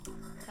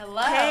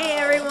Hello. Hey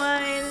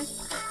everyone,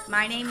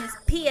 my name is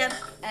Pia.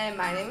 And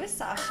my name is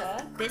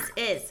Sasha. This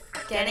is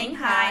Getting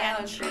High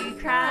on True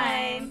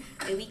Crime,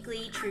 a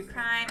weekly true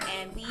crime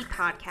and weed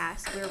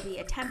podcast where we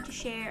attempt to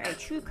share a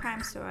true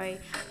crime story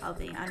of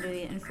the under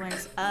the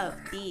influence of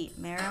the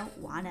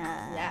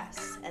marijuana.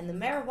 Yes, and the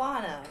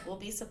marijuana will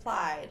be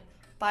supplied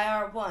by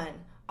our one,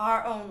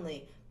 our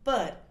only,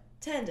 bud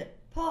tender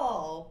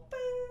Paul.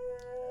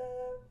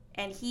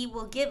 And he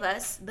will give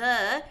us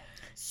the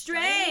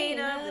strain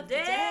of the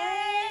day.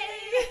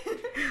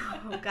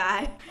 Oh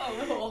God.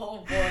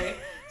 Oh boy.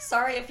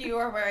 Sorry if you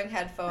are wearing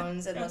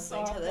headphones and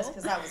listening to this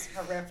because that was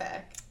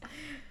horrific.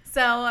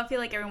 So I feel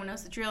like everyone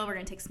knows the drill. We're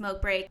going to take a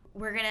smoke break.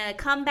 We're going to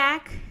come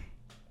back,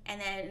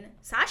 and then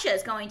Sasha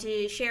is going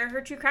to share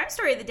her true crime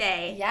story of the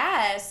day.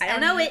 Yes. I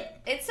don't know it.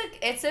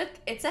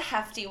 It's a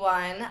hefty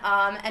one.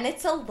 And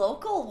it's a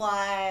local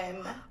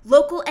one.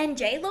 Local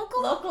NJ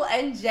local? Local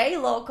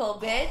NJ local,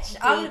 bitch.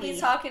 I'm going to be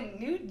talking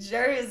New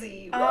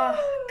Jersey. Oh,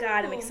 Woo!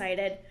 God, I'm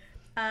excited.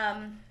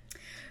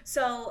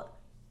 So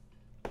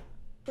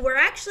we're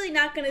actually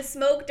not going to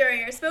smoke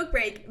during our smoke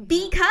break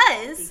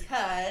because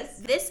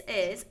this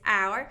is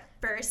our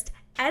first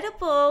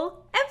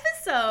edible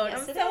episode.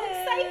 Yes, I'm so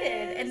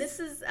excited. And this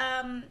is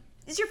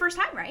your first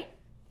time, right?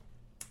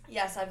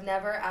 Yes, I've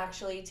never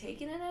actually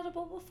taken an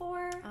edible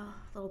before. Oh,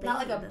 little baby.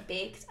 Not like a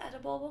baked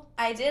edible.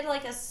 I did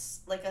like a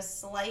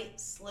slight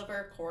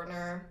sliver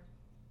corner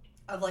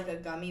of like a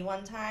gummy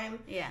one time.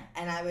 Yeah.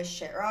 And I was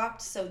shit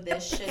rocked, so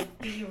this should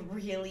be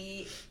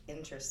really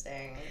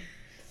interesting.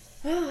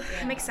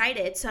 I'm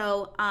excited.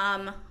 So,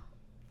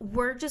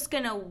 we're just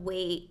gonna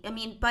wait. I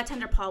mean, Bud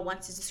Tender Paul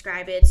wants to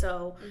describe it,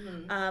 so,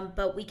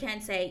 but we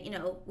can say,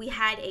 we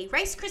had a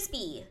Rice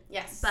Krispie.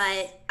 Yes.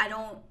 But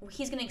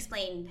he's gonna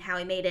explain how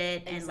he made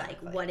it and like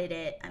what it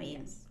is. I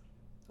mean,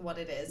 what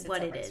it is.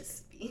 What it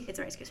is. It's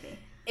a Rice Krispie.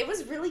 It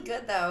was really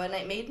good though, and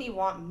it made me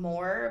want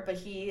more, but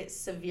he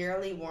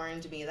severely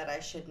warned me that I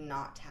should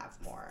not have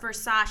more. For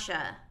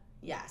Sasha.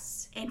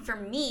 Yes. And for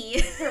me.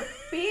 For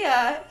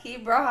Pia, he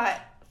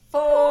brought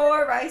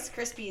 4 Rice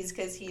Krispies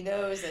because he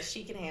knows that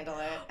she can handle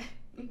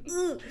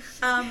it.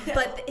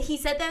 But he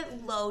said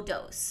that low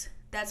dose.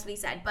 That's what he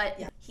said.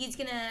 But he's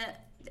going to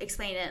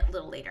explain it a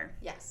little later.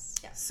 Yes.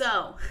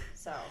 So.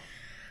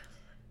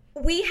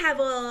 We have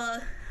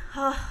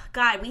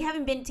we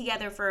haven't been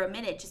together for a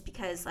minute just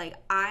because, like,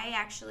 I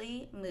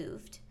actually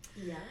moved.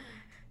 Yeah.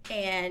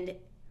 And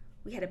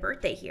we had a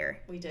birthday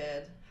here. We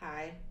did.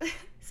 Hi.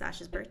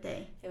 Sasha's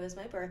birthday. It was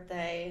my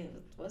birthday.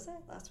 Was it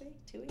last week?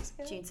 2 weeks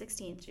ago? June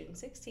 16th. June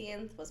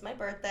 16th was my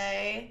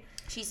birthday.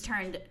 She's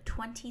turned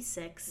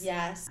 26.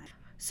 Yes.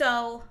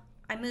 So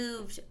I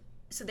moved.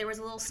 So there was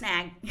a little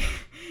snag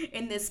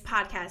in this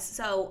podcast.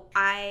 So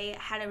I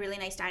had a really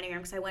nice dining room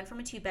because I went from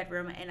a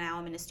 2-bedroom and now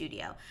I'm in a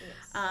studio.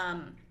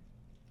 Yes.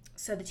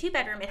 So the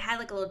 2-bedroom, it had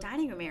like a little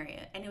dining room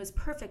area and it was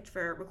perfect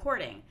for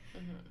recording.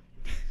 Mm-hmm.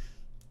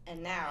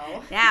 And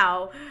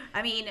now,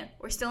 I mean,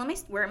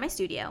 we're in my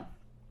studio.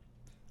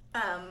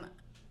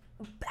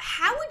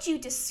 How would you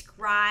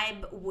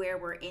describe where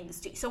we're in the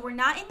studio? So we're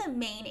not in the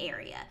main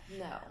area.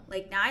 No.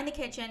 Like not in the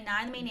kitchen,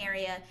 not in the main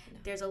area. No.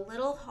 There's a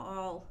little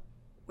hall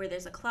where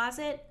there's a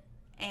closet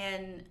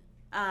and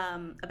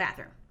a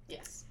bathroom.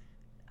 Yes.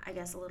 I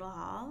guess a little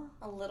hall.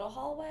 A little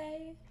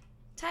hallway.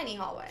 Tiny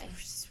hallway.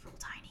 It's real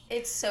tiny.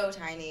 It's so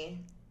tiny.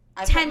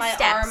 I 10 put my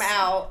steps. arm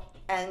out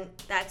and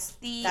that's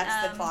the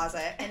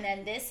closet. And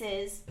then this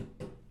is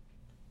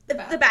the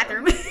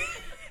bathroom.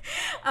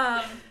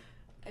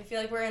 I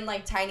feel like we're in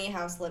like tiny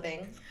house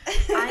living.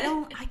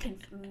 I can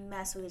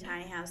mess with a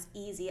tiny house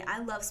easy. I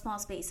love small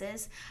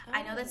spaces. Oh.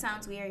 I know that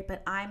sounds weird,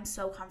 but I'm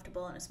so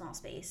comfortable in a small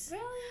space.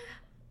 Really?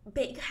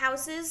 Big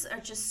houses are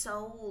just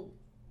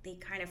they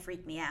kind of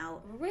freak me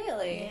out.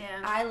 Really?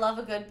 Yeah. I love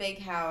a good big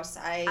house.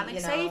 I'm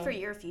excited for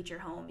your future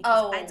home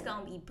because it's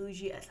going to be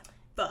bougie as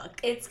fuck.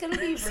 It's going to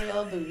be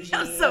real bougie.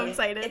 I'm so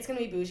excited. It's going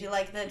to be bougie.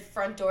 Like the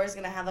front door is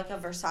going to have like a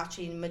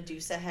Versace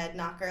Medusa head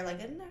knocker,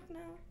 like a knock.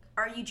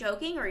 Are you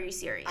joking or are you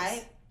serious?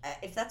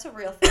 If that's a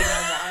real thing,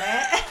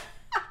 I want it.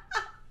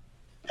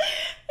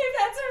 If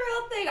that's a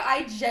real thing,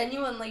 I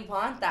genuinely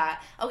want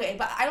that. Okay,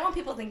 but I don't want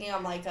people thinking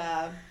I'm like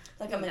a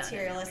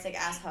materialistic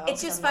asshole.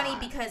 It's just funny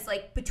because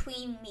like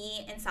between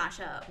me and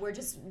Sasha, we're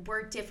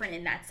different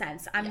in that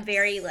sense. I'm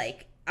very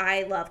like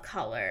I love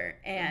color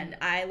and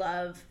I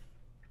love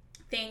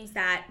things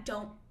that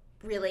don't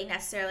really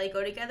necessarily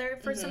go together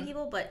for some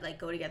people, but like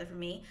go together for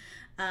me.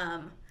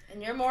 And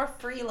you're more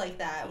free like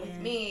that. With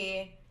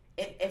me,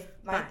 if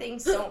my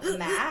things don't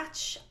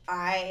match,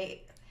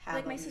 I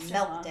have like a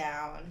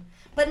meltdown.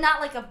 But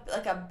not like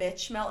a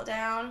bitch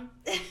meltdown.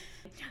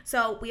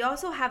 So we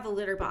also have the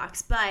litter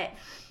box, but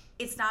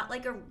it's not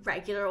like a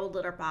regular old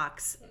litter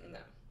box.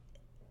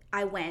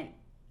 No. When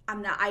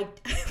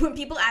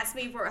people ask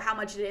me for how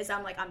much it is,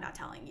 I'm like, I'm not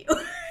telling you.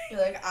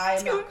 You're like,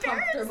 I'm not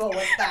comfortable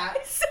with that.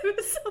 It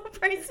was so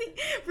pricey.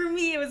 For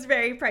me, it was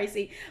very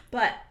pricey.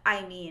 But,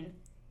 I mean,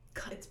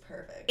 it's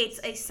perfect. It's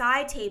a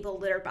side table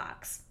litter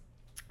box.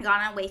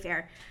 Gone on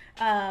Wayfair.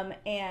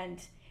 And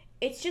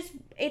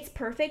it's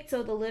perfect.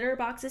 So the litter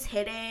box is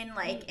hidden,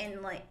 like,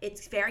 and like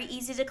it's very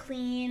easy to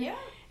clean. Yeah.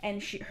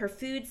 And her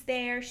food's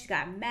there. She's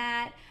got a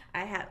mat.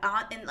 I have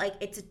and like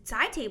it's a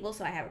side table,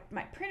 so I have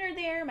my printer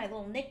there, my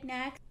little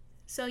knickknack.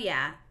 So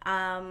yeah,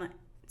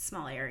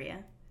 small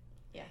area.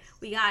 Yes.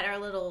 We got our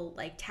little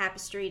like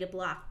tapestry to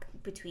block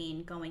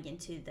between going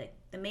into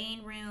the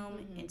main room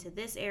into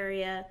this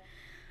area.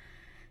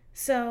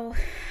 So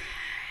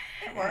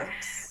it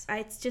works.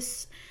 It's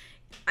just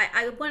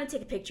I want to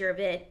take a picture of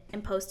it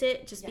and post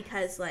it just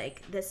because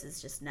like this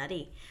is just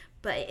nutty.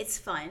 But it's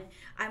fun.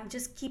 I'm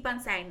just keep on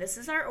saying this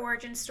is our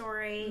origin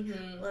story.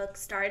 Look,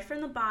 started from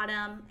the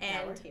bottom,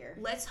 and we're here.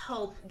 Let's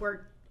hope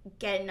we're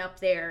getting up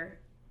there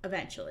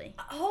eventually.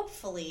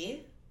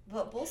 Hopefully,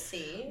 but we'll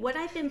see. What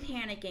I've been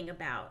panicking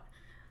about.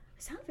 I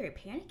sound very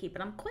panicky,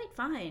 but I'm quite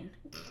fine.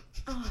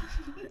 Oh,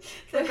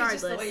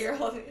 regardless, just the way you're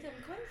holding it,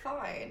 I'm quite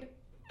fine.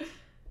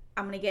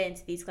 I'm going to get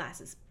into these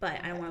classes,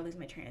 but I don't want to lose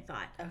my train of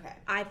thought. Okay.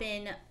 I've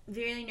been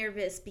really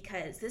nervous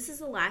because this is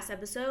the last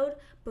episode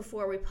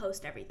before we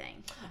post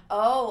everything.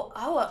 Oh,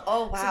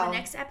 wow. So the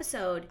next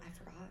episode, I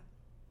forgot.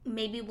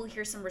 Maybe we'll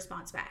hear some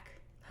response back.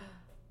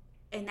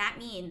 And that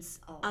means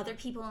other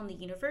people in the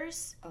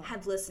universe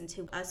have listened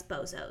to us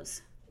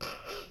bozos.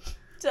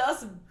 To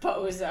us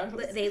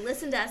bozos. They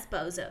listen to us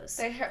bozos.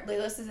 They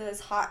listen to this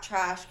hot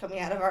trash coming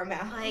out of our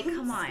mouths. Like,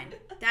 come on.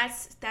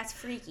 That's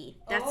freaky.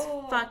 That's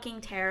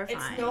fucking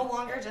terrifying. It's no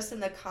longer just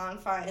in the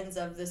confines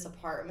of this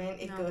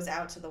apartment. It goes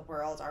out to the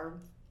world.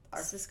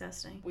 It's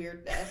disgusting.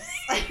 Weirdness.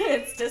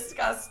 It's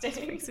disgusting.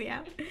 It freaks me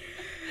out.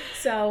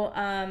 So,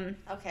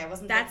 okay, I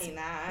wasn't thinking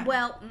that.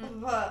 Well,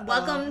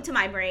 welcome to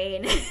my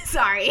brain.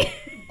 Sorry.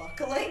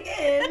 Buckling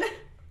in.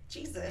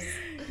 Jesus.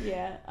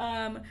 Yeah.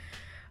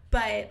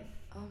 But.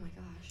 Oh my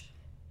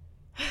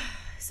gosh.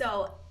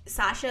 So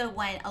Sasha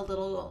went a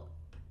little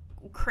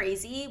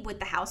crazy with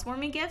the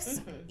housewarming gifts,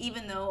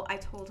 even though I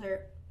told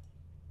her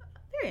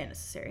very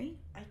unnecessary.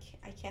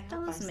 I can't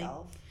help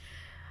myself.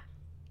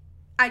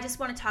 I just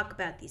want to talk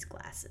about these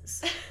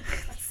glasses.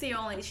 That's the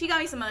only. She got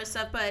me some other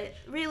stuff, but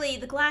really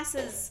the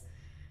glasses.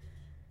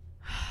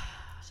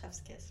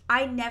 Chef's kiss.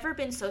 I've never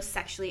been so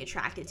sexually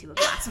attracted to a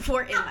glass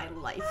before in my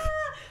life.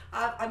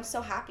 I'm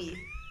so happy.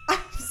 I'm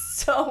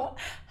so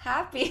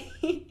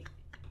happy.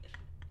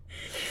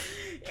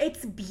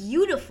 It's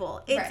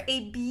beautiful. It's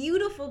a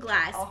beautiful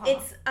glass.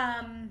 It's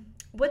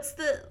what's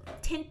the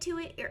tint to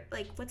it?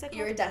 Like what's that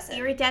called?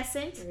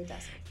 Iridescent.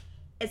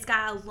 It's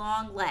got a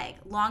long leg,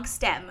 long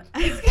stem.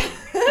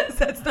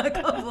 That's not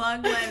called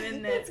long leg,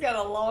 isn't it? It's got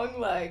a long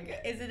leg.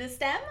 Is it a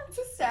stem? It's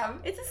a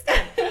stem. It's a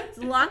stem. It's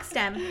a long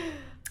stem.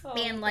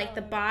 And like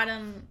the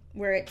bottom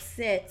where it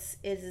sits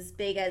is as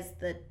big as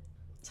the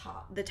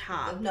top. The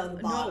top. No,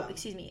 the bottom. No,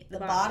 excuse me. The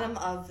bottom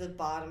of the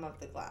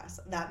glass.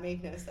 That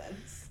made no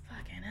sense.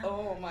 Fucking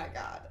hell. Oh my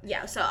god.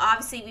 Yeah, so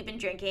obviously we've been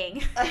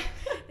drinking. I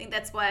think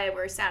that's why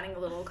we're sounding a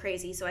little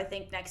crazy. So I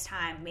think next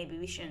time maybe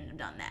we shouldn't have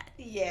done that.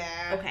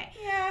 Yeah. Okay.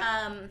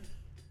 Yeah.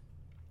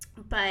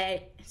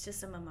 But it's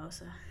just a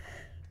mimosa.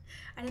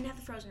 I didn't have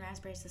the frozen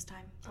raspberries this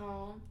time.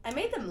 Oh. I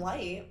made them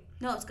light.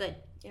 No, it's good.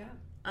 Yeah.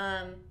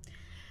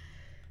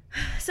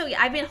 So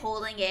yeah, I've been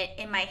holding it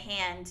in my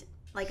hand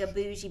like a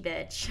bougie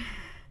bitch.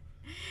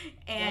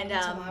 And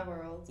welcome to my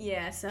world.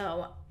 Yeah,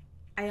 so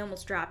I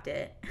almost dropped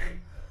it.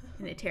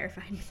 And it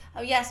terrified me.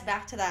 Oh yes,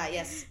 back to that.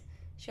 Yes,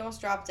 she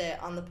almost dropped it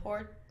on the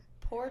poor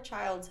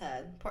child's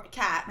head. Poor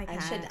cat. My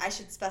cat. I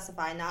should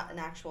specify, not an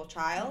actual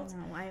child.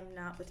 No, I am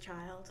not with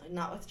child.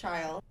 Not with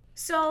child.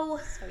 So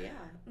yeah,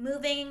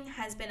 moving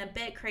has been a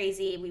bit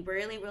crazy. We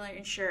really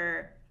weren't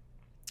sure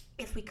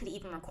if we could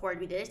even record.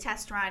 We did a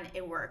test run.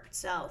 It worked.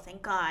 So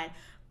thank God.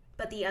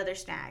 But the other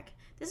snag.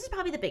 This is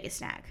probably the biggest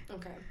snag.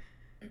 Okay.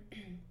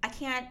 I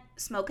can't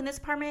smoke in this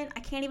apartment.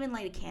 I can't even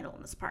light a candle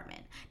in this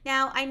apartment.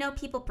 Now, I know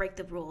people break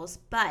the rules,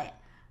 but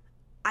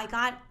I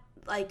got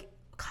like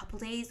a couple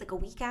days, like a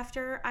week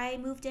after I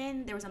moved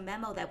in, there was a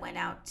memo that went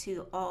out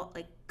to all,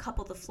 like,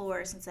 couple of the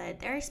floors and said,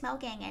 they're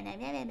smoking and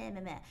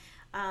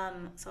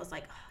so I was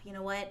like, oh, you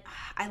know what?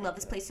 I love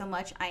this place so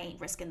much. I ain't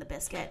risking the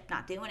biscuit.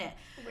 Not doing it.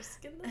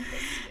 Risking the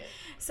biscuit.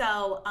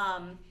 So,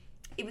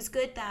 it was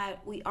good that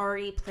we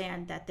already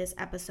planned that this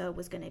episode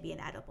was going to be an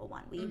edible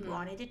one. We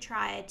wanted to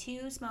try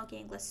 2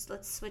 smoking. Let's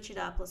switch it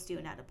up. Let's do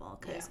an edible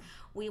because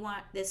we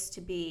want this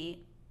to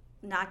be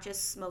not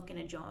just smoking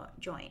a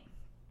joint.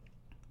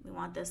 We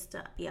want this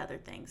to be other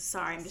things.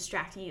 Sorry, I'm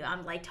distracting you.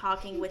 I'm like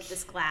talking with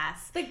this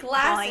glass. The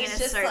glass is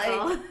just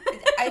circle.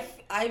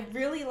 Like I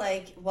really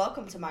like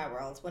welcome to my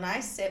world. When I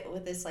sit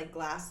with this like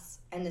glass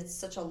and it's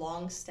such a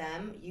long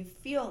stem, you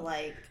feel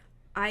like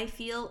I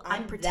feel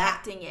I'm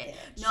protecting it.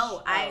 Bitch.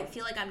 No, I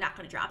feel like I'm not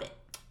going to drop it.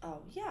 Oh,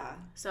 yeah.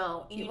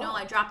 So, you know,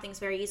 I drop things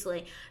very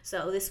easily.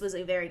 So, this was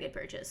a very good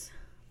purchase.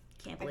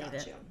 Can't believe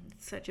it.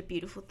 It's such a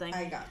beautiful thing.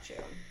 I got you.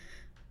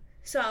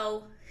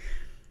 So,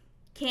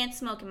 can't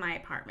smoke in my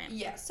apartment.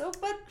 Yeah,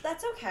 but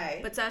that's okay.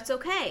 But that's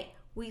okay.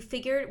 We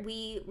figured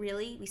we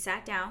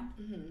sat down.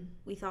 Mm-hmm.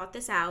 We thought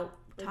this out.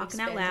 talking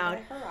out loud.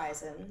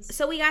 Horizons.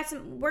 So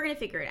we're going to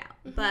figure it out.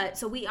 Mm-hmm. But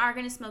so we are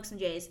going to smoke some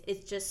J's.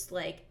 It's just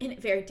like in a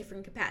very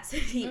different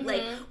capacity. Mm-hmm.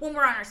 Like when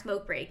we're on our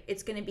smoke break,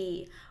 it's going to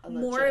be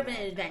more of an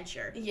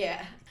adventure.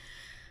 Yeah.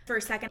 For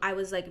a second, I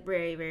was like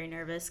very, very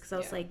nervous because I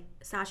was like,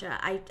 Sasha,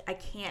 I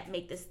can't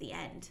make this the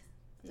end.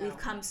 No. We've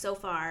come so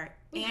far,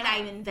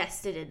 I'm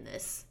invested in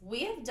this.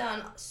 We have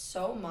done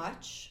so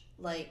much,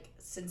 like,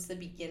 since the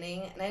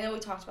beginning. And I know we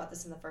talked about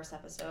this in the first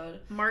episode.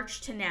 March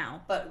to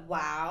now. But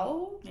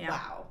wow.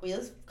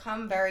 We've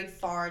come very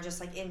far just,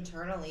 like,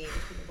 internally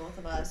between the both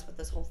of us with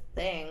this whole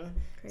thing.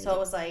 Crazy. So it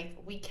was like,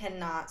 we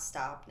cannot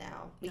stop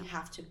now. We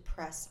have to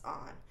press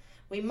on.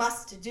 We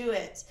must do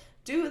it.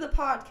 Do the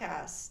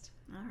podcast.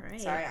 All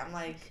right. Sorry, I'm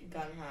like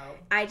gung-ho.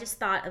 I just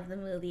thought of the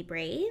movie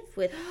Brave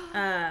with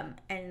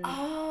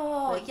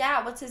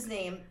what's his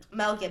name?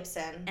 Mel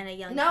Gibson. And a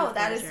young No,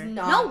 that is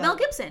not. No, Mel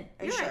Gibson.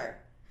 Are you sure?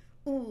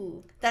 Right.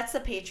 Ooh. That's The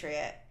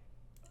Patriot.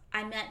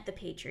 I meant The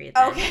Patriot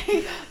then.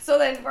 Okay. So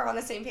then we're on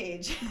the same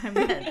page. I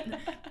meant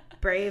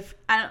Brave.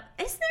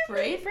 Is there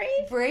Brave?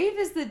 Brave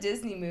is the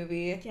Disney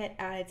movie. Get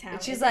out of town.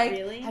 And she's like,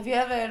 really? Have you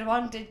ever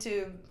wanted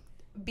to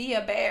be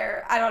a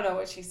bear? I don't know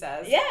what she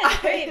says. Yeah,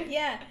 great.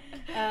 Yeah.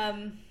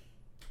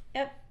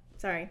 Yep.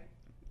 Sorry.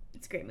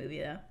 It's a great movie,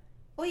 though.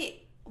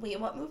 Wait,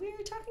 what movie are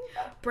you talking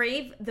about?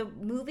 Brave, the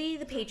movie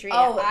The Patriot.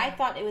 Oh. I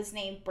thought it was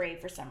named Brave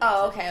for some reason.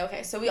 Oh,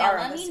 okay. So we are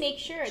on let me make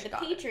sure. The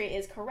Patriot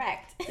is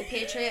correct. The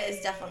Patriot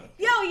is definitely...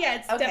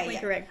 It's definitely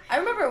correct. I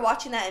remember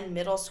watching that in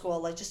middle school,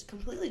 like, just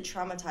completely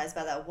traumatized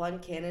by that one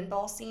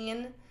cannonball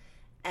scene.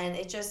 And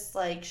it just,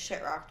 like,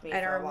 shit-rocked me.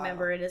 I don't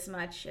remember it as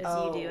much as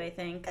you do, I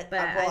think. But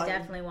I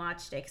definitely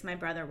watched it because my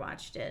brother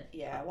watched it.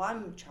 Yeah, well,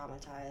 I'm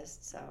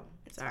traumatized, so...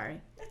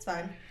 Sorry. It's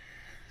fine.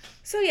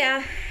 So,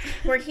 yeah,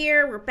 we're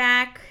here. We're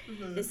back.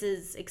 Mm-hmm. This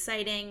is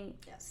exciting.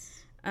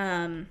 Yes.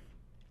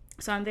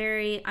 So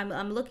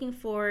I'm looking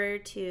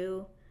forward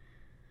to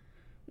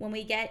when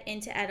we get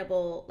into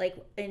edible, like,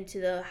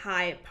 into the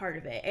high part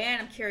of it.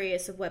 And I'm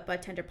curious of what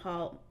Budtender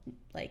Paul,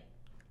 like,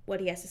 what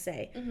he has to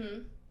say.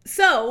 Mm-hmm.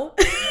 So...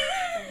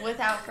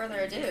 Without further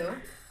ado,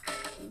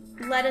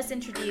 let us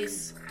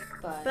introduce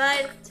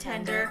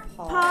Budtender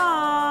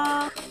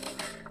Paul.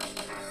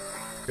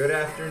 Good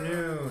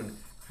afternoon.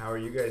 How are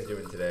you guys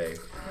doing today?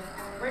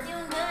 We're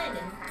doing good.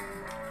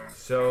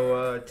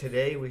 So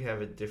today we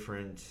have a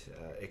different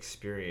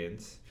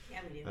experience. Yeah,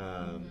 we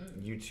do.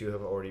 You two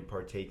have already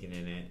partaken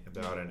in it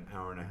about an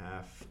hour and a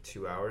half,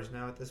 2 hours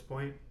now at this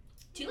point.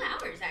 2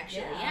 hours,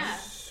 actually, yeah.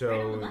 So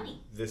right on the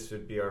money. This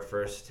would be our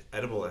first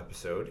edible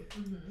episode.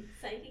 Mm-hmm.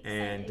 Exciting.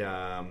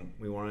 And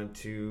we wanted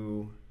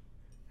to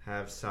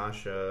have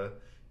Sasha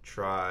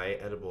try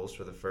edibles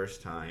for the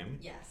first time.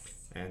 Yes.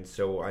 And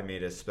so I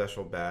made a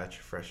special batch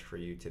fresh for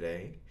you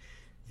today.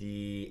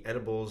 The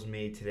edibles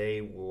made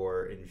today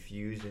were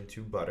infused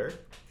into butter,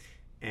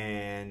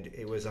 and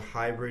it was a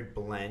hybrid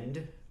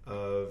blend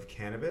of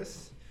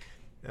cannabis.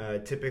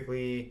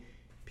 Typically,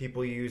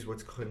 people use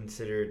what's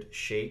considered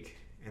shake,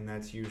 and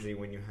that's usually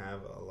when you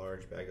have a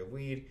large bag of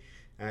weed.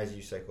 As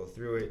you cycle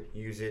through it,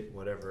 use it,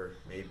 whatever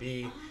it may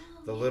be.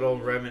 The little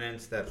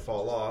remnants that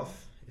fall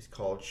off is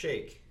called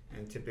shake,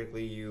 and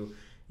typically you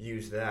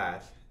use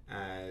that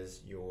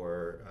as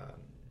your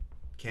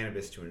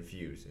cannabis to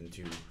infuse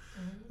into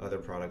other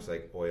products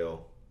like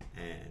oil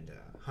and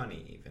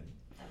honey even.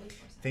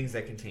 Things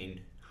that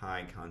contain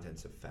high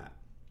contents of fat.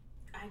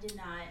 I did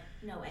not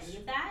know any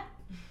of that,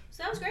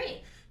 so that was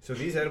great. So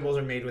these edibles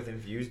are made with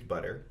infused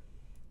butter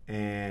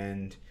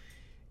and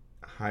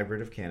a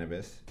hybrid of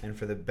cannabis, and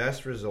for the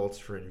best results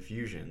for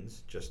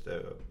infusions, just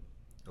a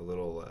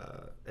little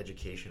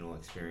educational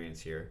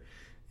experience here,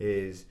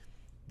 is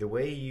the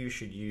way you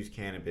should use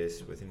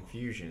cannabis with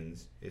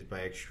infusions is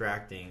by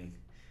extracting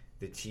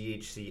the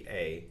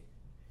THCA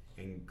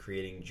and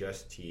creating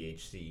just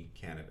THC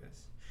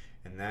cannabis.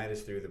 And that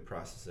is through the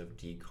process of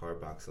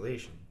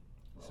decarboxylation.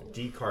 So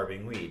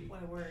decarbing weed.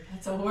 What a word.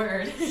 That's a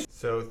word.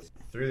 So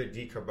through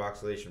the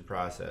decarboxylation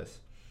process,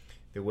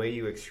 the way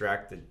you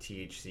extract the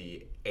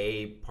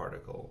THCA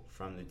particle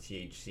from the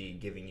THC,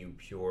 giving you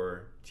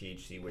pure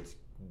THC,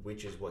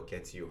 which is what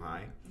gets you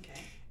high,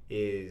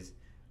 is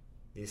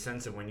the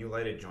sense of when you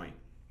light a joint,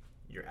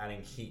 you're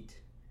adding heat.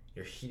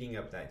 You're heating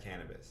up that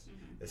cannabis.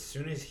 Mm-hmm. As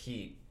soon as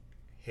heat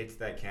hits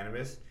that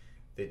cannabis,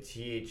 the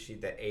THC,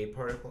 the A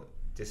particle,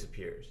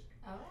 disappears.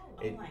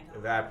 It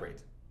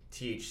evaporates.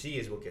 THC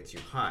is what gets you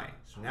high.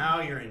 So now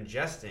you're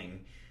ingesting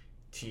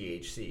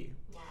THC.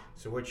 Wow.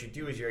 So what you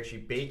do is you actually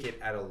bake it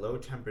at a low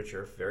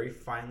temperature, very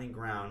finely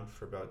ground,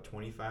 for about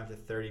 25 to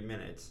 30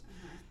 minutes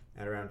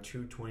at around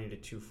 220 to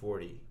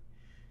 240.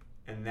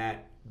 And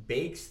that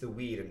bakes the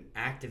weed and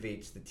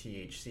activates the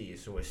THC.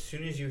 So as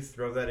soon as you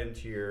throw that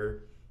into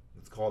your,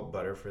 let's call it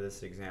butter for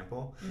this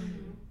example,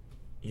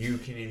 you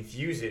can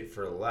infuse it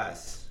for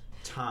less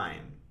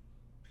time.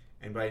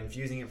 And by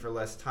infusing it for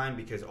less time,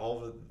 because all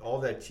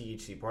that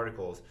THC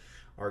particles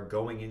are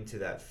going into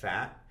that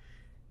fat,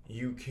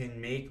 you can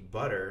make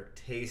butter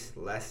taste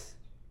less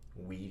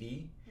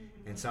weedy.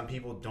 And some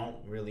people don't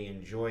really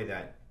enjoy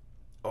that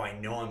I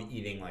know I'm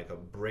eating like a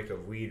brick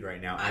of weed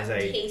right now. I've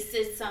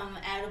tasted some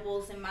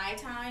edibles in my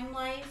time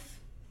life.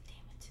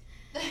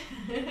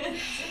 Damn it.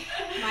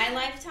 My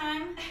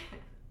lifetime.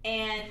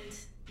 And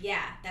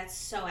yeah, that's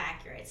so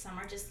accurate. Some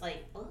are just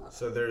like, ugh.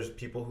 So there's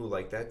people who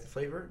like that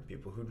flavor,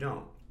 people who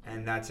don't.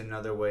 And that's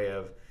another way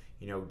of,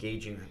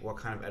 gauging what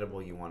kind of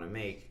edible you want to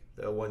make.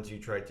 The ones you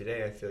tried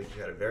today, I feel like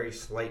you had a very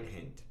slight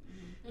hint.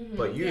 Mm-hmm.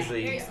 But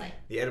usually,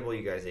 the edible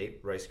you guys ate,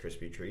 Rice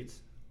Krispie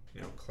Treats,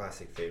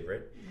 classic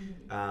favorite.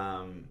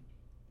 Mm-hmm.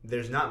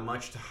 There's not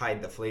much to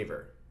hide the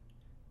flavor.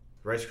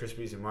 Rice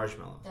Krispies and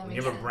marshmallow. When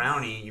you have a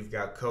brownie, you've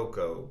got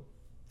cocoa,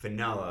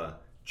 vanilla,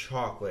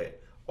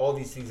 chocolate, all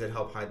these things that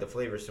help hide the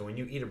flavor. So when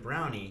you eat a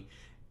brownie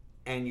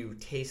and you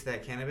taste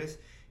that cannabis,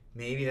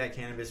 maybe that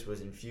cannabis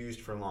was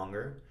infused for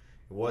longer.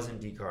 It wasn't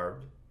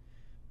decarbed.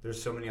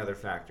 There's so many other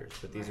factors,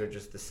 but these are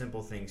just the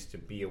simple things to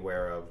be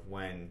aware of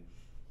when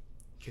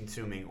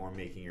consuming or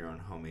making your own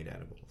homemade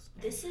edibles.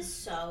 This is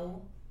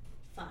so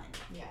fun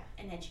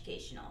and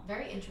educational.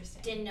 Very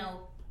interesting. Didn't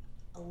know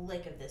a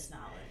lick of this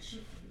knowledge.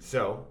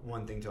 So,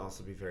 one thing to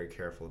also be very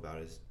careful about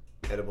is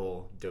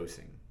edible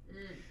dosing.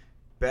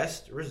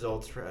 Best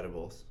results for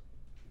edibles,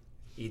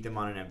 eat them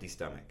on an empty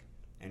stomach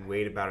and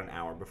wait about an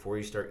hour before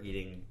you start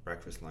eating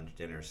breakfast, lunch,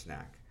 dinner,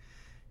 snack.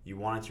 You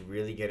want it to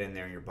really get in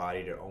there in your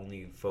body to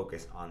only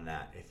focus on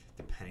that,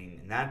 and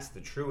that's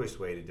the truest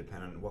way to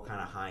depend on what kind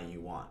of high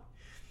you want.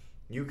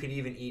 You could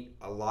even eat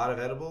a lot of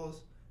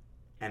edibles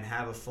and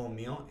have a full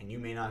meal, and you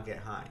may not get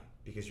high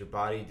because your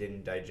body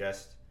didn't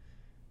digest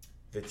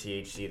the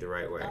THC the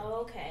right way.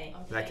 Oh, okay.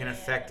 That can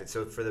affect it.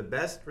 So for the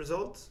best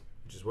results,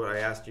 which is what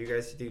I asked you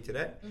guys to do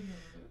today,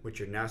 which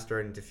you're now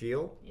starting to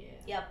feel,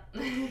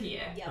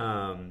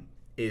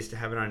 is to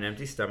have it on an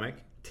empty stomach.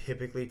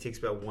 Typically, it takes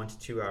about 1 to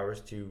 2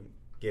 hours to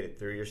get it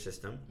through your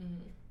system,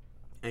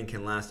 and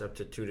can last up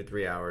to 2 to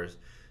 3 hours,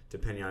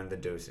 depending on the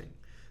dosing.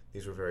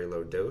 These were very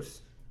low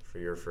dose for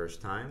your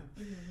first time,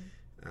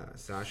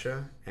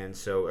 Sasha, and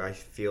so I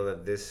feel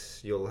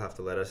that you'll have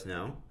to let us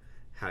know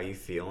how you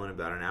feel in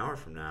about an hour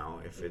from now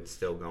if it's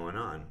still going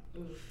on.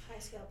 High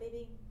scale,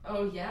 baby.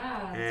 Oh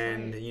yeah.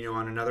 And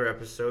on another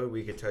episode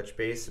we could touch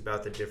base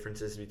about the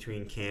differences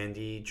between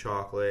candy,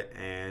 chocolate,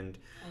 and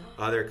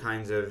other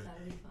kinds of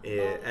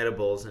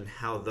edibles and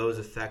how those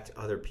affect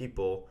other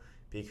people,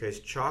 because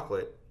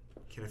chocolate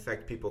can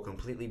affect people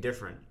completely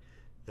different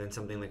than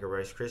something like a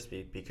Rice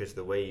Krispie because of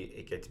the way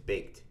it gets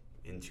baked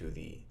into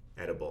the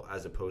edible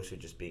as opposed to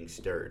just being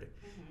stirred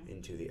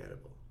into the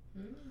edible.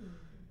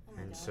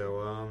 And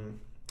so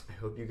I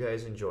hope you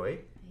guys enjoy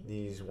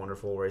these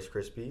wonderful Rice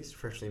Krispies,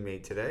 freshly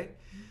made today.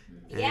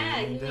 Yeah,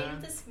 you made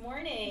it this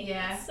morning.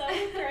 Yeah. So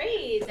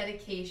great.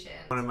 Dedication.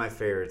 One of my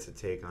favorites to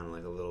take on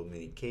like a little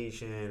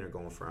minication or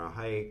going for a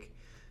hike.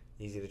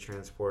 Easy to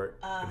transport.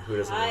 And who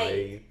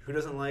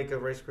doesn't like a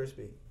Rice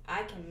Krispie?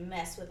 I can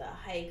mess with a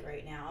hike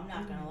right now. I'm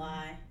not gonna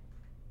lie.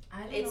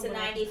 It's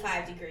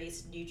 95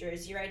 degrees in New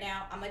Jersey right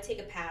now. I'm gonna take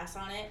a pass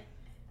on it,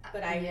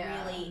 but I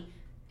really,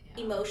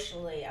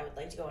 emotionally, I would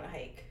like to go on a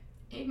hike.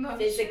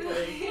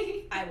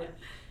 Physically, I would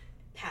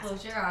pass.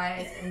 Close your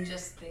eyes and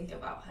just think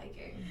about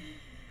hiking.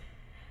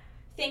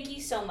 Thank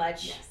you so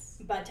much,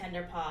 Bud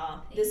Tender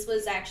Paw. This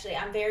was actually,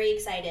 I'm very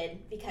excited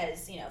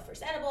because,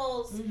 first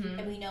edibles,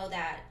 and we know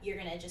that you're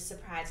going to just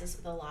surprise us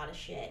with a lot of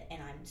shit,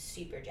 and I'm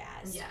super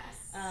jazzed.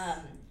 Yes.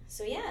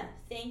 So yeah,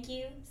 thank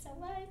you so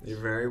much. You're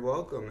very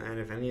welcome. And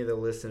if any of the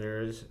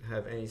listeners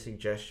have any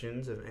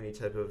suggestions of any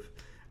type of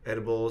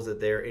edibles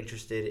that they're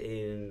interested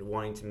in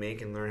wanting to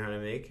make and learn how to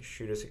make,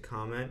 shoot us a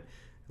comment,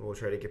 and we'll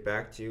try to get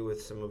back to you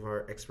with some of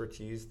our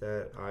expertise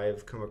that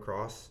I've come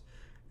across.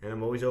 And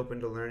I'm always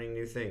open to learning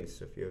new things.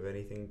 So if you have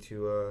anything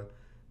to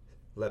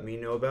let me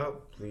know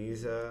about,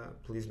 please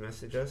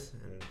message us,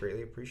 and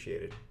greatly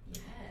appreciated.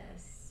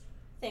 Yes.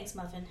 Thanks,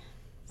 Muffin.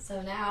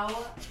 So now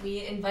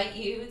we invite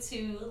you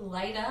to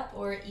light up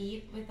or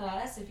eat with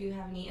us if you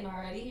haven't eaten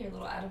already, your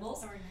little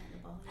edibles.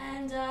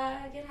 And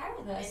get high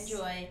with us.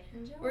 Enjoy.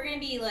 We're going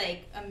to be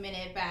like a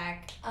minute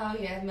back. Oh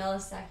yeah,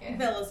 millisecond.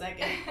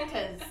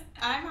 Because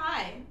I'm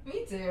high.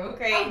 Me too.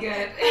 Great. I'm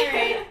good. All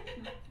right.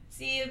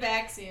 See you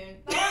back soon.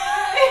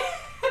 Bye.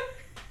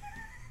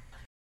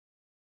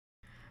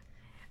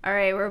 All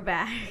right, we're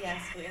back.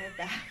 Yes, we are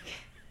back.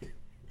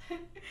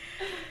 Okay.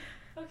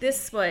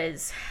 This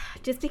was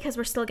just because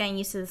we're still getting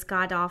used to this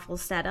god awful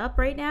setup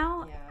right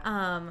now.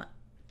 Yeah.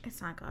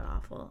 It's not god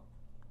awful.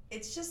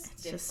 It's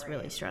just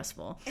really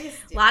stressful.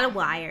 A lot of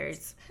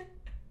wires.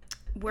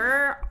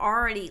 We're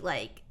already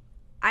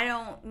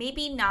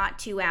maybe not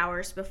 2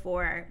 hours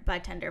before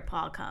Bud Tender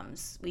Paw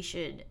comes. We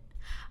should.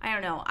 I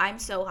don't know. I'm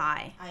so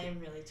high. I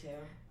am really too.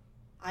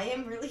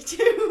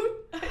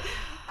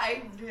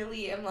 I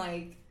really am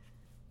like,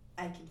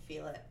 I can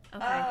feel it.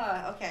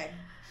 Okay. Okay.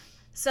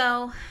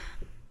 So,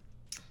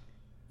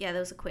 yeah, that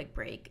was a quick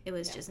break. It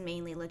was just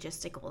mainly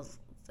logisticals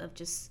of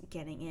just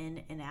getting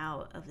in and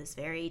out of this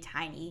very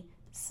tiny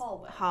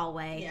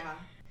hallway. Yeah.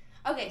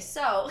 Okay,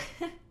 so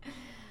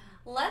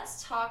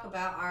let's talk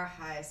about our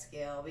high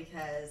scale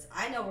because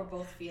I know we're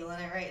both feeling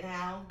it right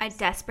now. I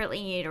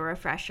desperately need a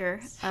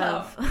refresher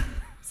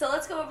So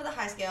let's go over the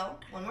high scale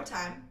one more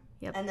time.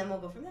 Yep. And then we'll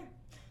go from there.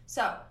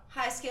 So,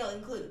 high scale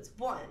includes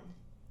 1.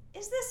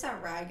 Is this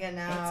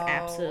oregano? It's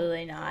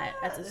absolutely not.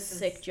 That's a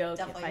sick joke.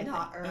 Definitely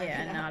not oregano.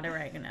 Yeah, not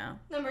oregano.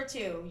 Number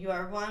 2, you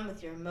are one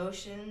with your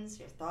emotions,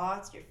 your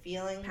thoughts, your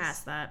feelings.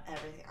 Past that.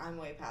 Everything. I'm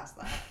way past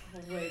that.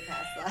 Way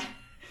past that.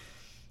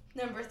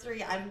 Number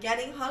 3, I'm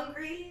getting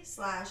hungry /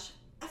 I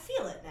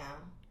feel it now.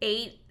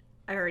 8,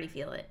 I already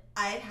feel it.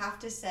 I'd have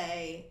to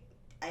say,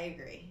 I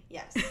agree.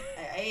 Yes.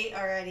 I ate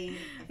already.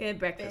 We had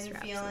breakfast been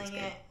wraps. Feeling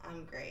it.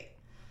 I'm great.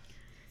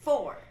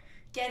 4,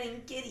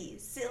 getting giddy,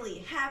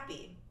 silly,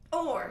 happy.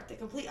 Or the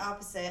complete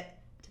opposite,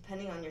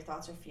 depending on your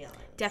thoughts or feelings.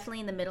 Definitely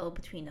in the middle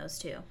between those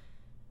two.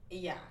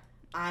 Yeah.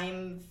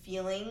 I'm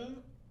feeling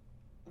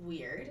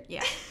weird.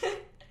 Yeah.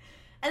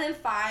 And then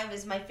 5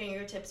 is my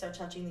fingertips are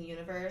touching the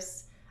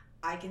universe.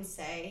 I can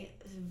say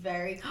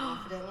very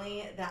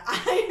confidently that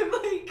I am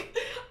like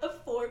a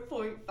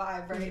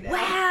 4.5 right now.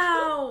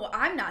 Wow.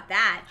 I'm not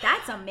that.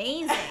 That's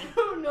amazing. I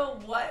don't know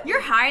what.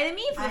 You're higher than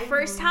me for the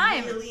first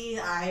time.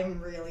 I'm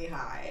really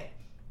high.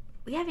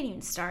 We haven't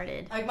even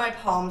started. Like my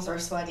palms are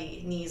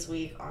sweaty, knees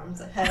weak,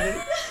 arms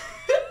heavy.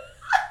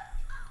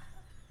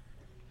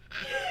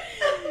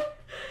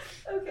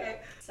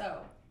 Okay,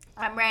 so.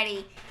 I'm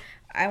ready.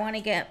 I want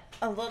to get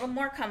a little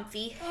more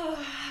comfy.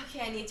 Okay,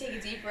 I need to take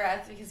a deep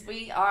breath because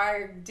we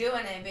are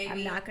doing it, baby.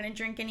 I'm not going to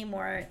drink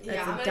anymore.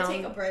 That's I'm a going to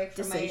take a break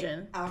from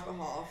decision. my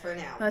alcohol for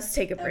now. Let's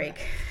take a break.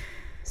 Okay.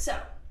 So.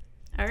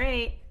 All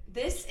right.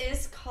 This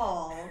is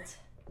called...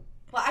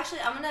 Well,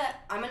 actually, I'm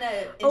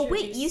gonna Oh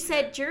wait, you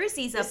said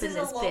Jersey's up in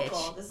this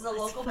bitch. This is a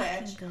local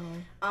bitch.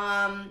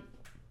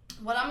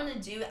 What I'm gonna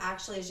do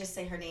actually is just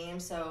say her name.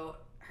 So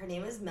her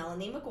name is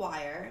Melanie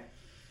McGuire.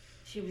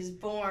 She was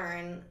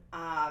born,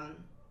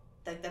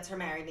 that's her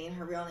married name.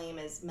 Her real name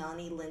is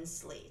Melanie Lynn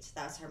Slate.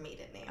 That's her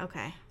maiden name.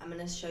 Okay. I'm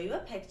gonna show you a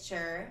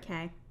picture.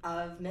 Okay.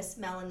 Of Miss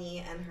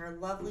Melanie and her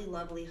lovely,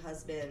 lovely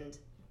husband,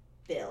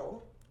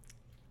 Bill.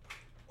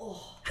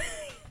 Oh.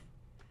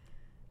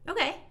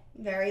 Okay.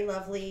 Very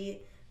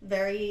lovely,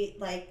 very,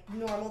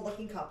 normal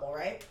looking couple,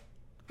 right?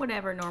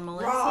 Whatever normal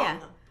is, Wrong. yeah.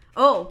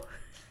 Oh.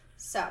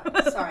 So,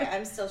 sorry,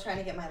 I'm still trying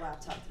to get my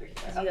laptop through here.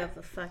 Okay. You have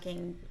a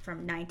fucking,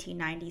 from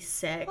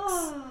 1996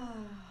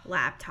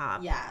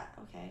 laptop. Yeah,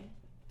 okay.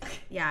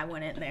 Yeah, I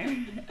went in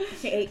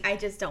there. I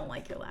just don't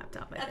like your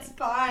laptop, That's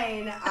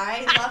fine.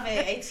 I love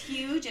it. It's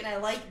huge, and I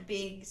like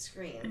big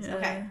screens.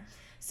 Okay.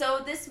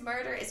 So this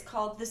murder is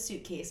called the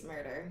suitcase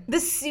murder. The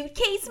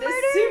suitcase murder?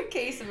 The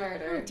suitcase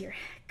murder. Oh, dear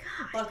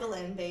God. Buckle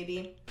in,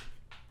 baby.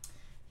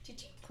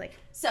 Click.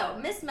 So,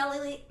 Miss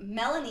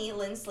Melanie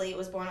Lynn Slate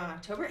was born on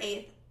October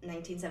 8th,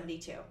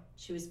 1972.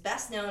 She was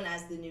best known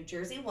as the New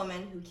Jersey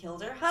woman who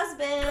killed her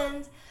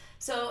husband.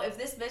 So, if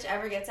this bitch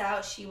ever gets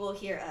out, she will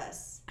hear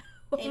us.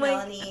 Hey,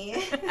 Melanie.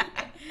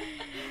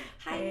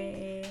 Hi.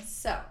 Hey.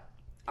 So,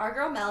 our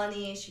girl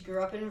Melanie, she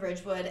grew up in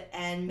Ridgewood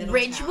and Middletown.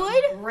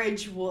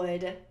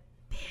 Ridgewood.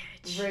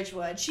 Bitch.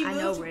 Ridgewood. I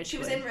know Ridgewood. She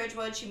was in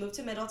Ridgewood. She moved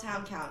to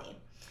Middletown County.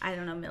 I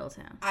don't know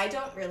Middletown. I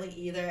don't really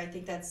either. I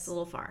think that's a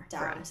little far.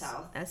 Down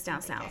south. That's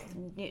down south.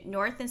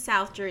 North and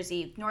South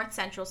Jersey, North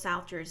Central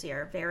South Jersey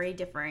are very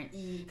different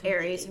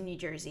areas of New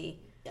Jersey.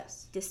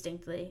 Yes.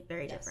 Distinctly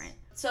very different.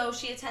 So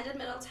she attended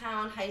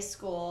Middletown High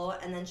School,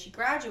 and then she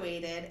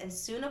graduated and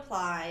soon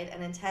applied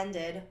and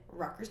attended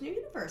Rutgers New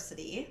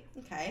University.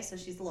 Okay, so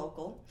she's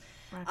local.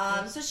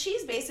 So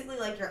she's basically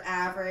like your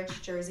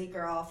average Jersey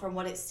girl from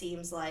what it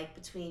seems like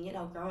between,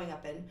 growing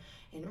up in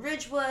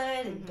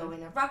Ridgewood and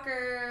going to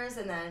Rutgers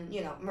and then,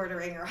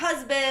 murdering her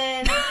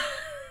husband.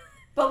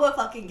 But we'll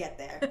fucking get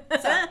there.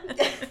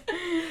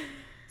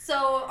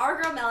 So our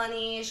girl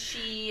Melanie,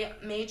 she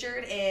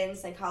majored in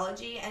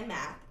psychology and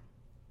math.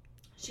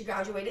 She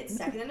graduated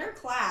second in her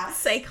class.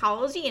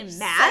 Psychology and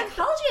math?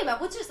 Psychology and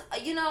math, which is,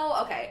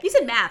 okay. You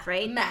said math,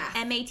 right? Math.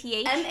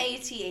 M-A-T-H?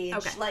 M-A-T-H.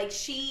 Okay. Like,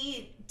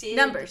 she did...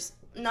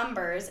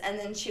 Numbers, and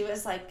then she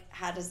was like,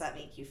 how does that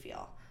make you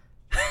feel?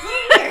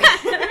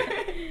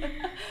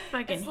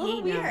 Fucking it's a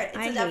little weird.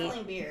 It's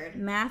definitely weird.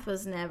 Math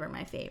was never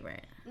my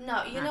favorite.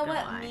 No, you know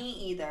what? Me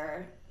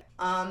either.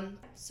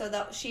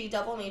 So she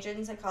double majored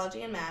in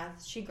psychology and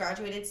math. She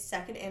graduated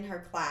second in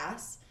her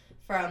class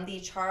from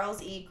the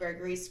Charles E.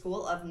 Gregory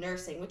School of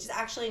Nursing, which is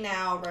actually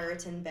now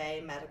Raritan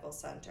Bay Medical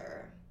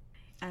Center.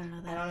 I don't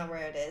know that. I don't know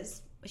where it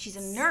is. But she's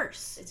a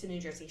nurse. It's in New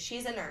Jersey.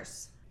 She's a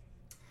nurse.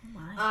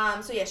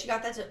 Why? So yeah, she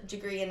got that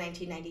degree in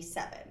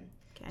 1997.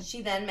 Okay.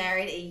 She then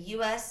married a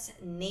U.S.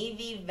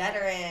 Navy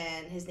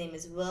veteran. His name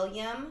is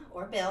William,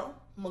 or Bill,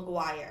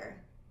 McGuire.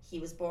 He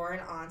was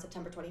born on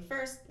September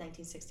 21st,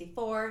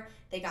 1964.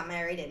 They got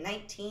married in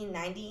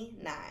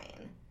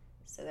 1999.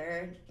 So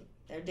they're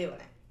doing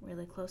it.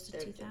 Really close to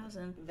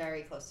 2000.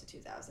 Very close to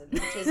 2000,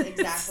 which is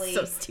exactly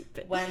so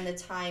stupid. When the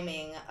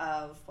timing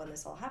of when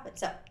this all happened.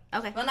 So,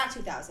 okay. Well, not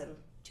 2000,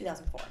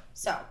 2004.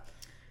 So,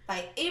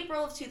 by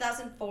April of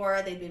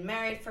 2004, they'd been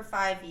married for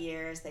 5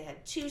 years. They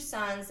had 2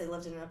 sons. They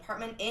lived in an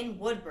apartment in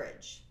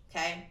Woodbridge.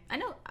 Okay? I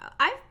know.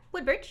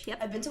 Woodbridge, yep.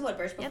 I've been to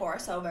Woodbridge before,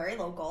 so very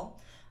local.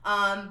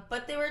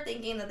 But they were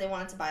thinking that they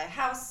wanted to buy a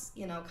house,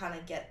 kind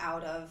of get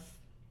out of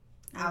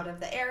out of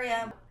the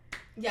area.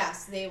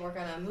 Yes, they were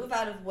going to move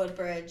out of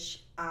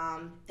Woodbridge.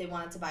 They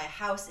wanted to buy a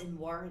house in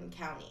Warren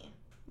County.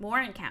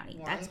 Warren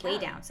County. That's way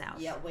down south.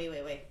 Yeah,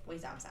 way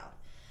down south.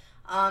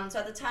 So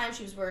at the time,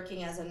 she was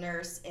working as a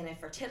nurse in a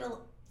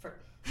fertility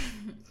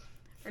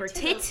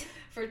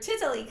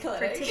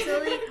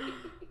clinic.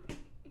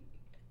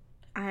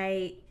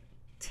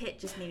 Tit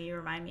just made me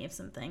remind me of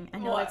something. I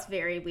know it's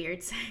very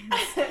weird saying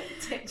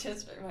Tit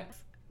just remind.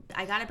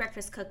 I got a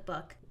breakfast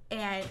cookbook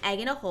and egg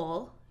in a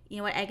hole. You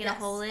know what egg in a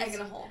hole is? Egg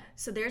in a hole.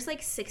 So there's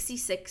like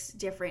 66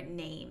 different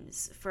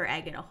names for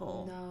egg in a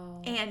hole.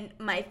 No. And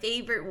my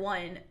favorite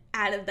one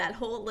out of that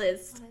whole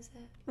list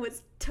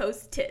was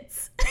toast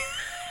tits.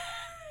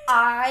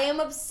 I am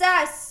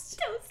obsessed.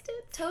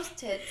 Toast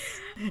tits.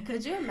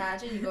 Could you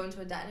imagine you go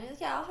into a diner and you're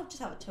like, yeah, I'll just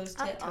have a toast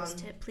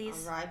tit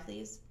please. On rye,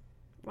 please.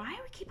 Rye?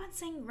 We keep on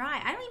saying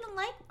rye. I don't even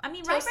like.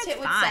 Toast rye bread's tit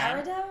with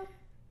fine. sourdough.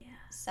 Yeah.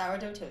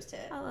 Sourdough toast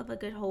tit. I love a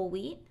good whole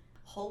wheat.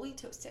 Whole wheat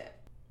toast tit.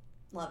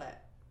 Love it.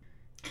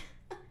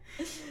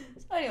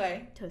 So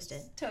anyway, toast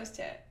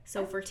tit.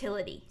 So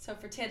fertility.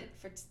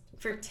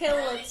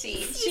 Fertility.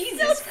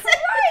 Jesus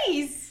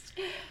Christ.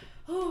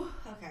 Oh,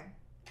 okay.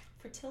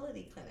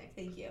 Fertility clinic.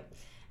 Thank you.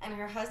 And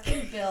her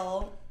husband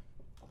Bill.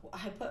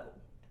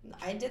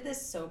 I did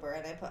this sober,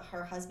 and I put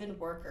her husband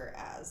worker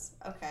as.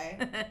 Okay.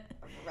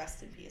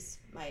 Rest in peace.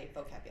 My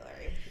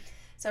vocabulary.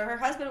 So her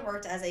husband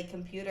worked as a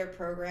computer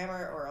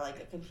programmer or like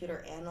a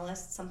computer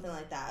analyst, something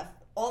like that.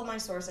 All of my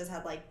sources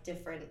had like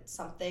different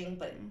something,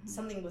 but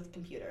something with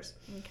computers.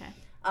 Okay.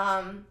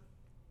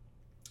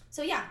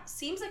 So yeah,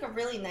 seems like a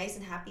really nice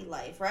and happy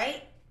life,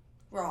 right?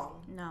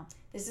 Wrong. No.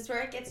 This is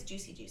where it gets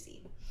juicy.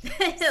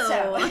 Ew.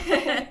 So,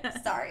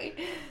 sorry.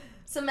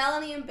 So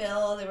Melanie and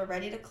Bill, they were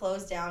ready to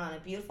close down on a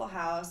beautiful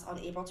house on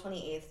April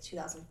 28th,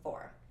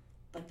 2004.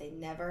 But they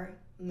never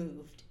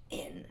moved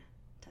in.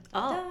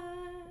 Da-da-da.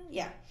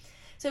 Yeah.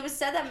 So it was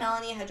said that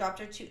Melanie had dropped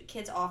her 2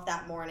 kids off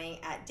that morning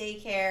at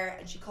daycare,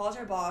 and she called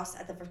her boss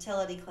at the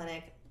fertility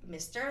clinic,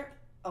 Mr.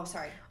 Oh,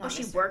 sorry.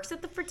 She works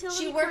at the fertility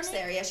clinic? She works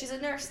there, yeah. She's a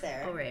nurse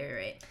there. Oh,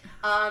 right.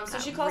 So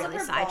she calls up her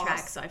sidetracked,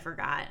 boss. so I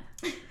forgot.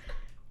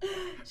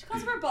 She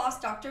calls up her boss,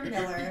 Dr.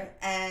 Miller,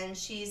 and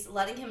she's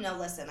letting him know,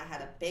 listen, I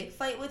had a big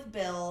fight with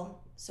Bill.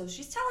 So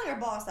she's telling her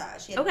boss that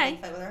she had a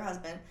big fight with her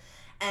husband,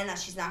 and that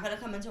she's not going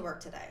to come into work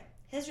today.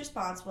 His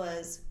response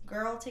was,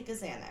 girl, take a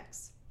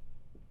Xanax.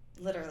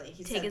 Literally,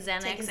 he said, take a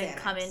Xanax and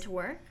come into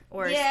work?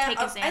 Or take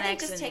a Xanax I think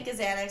just and take a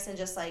Xanax and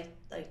just like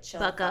chill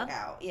the fuck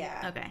out.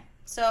 Yeah. Okay.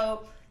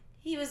 So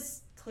he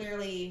was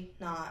clearly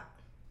not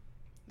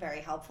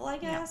very helpful, I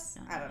guess.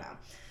 No. I don't know.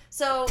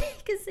 So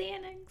take a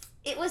Xanax.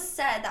 It was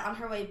said that on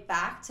her way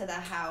back to the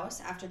house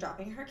after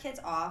dropping her kids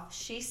off,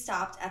 she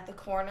stopped at the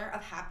corner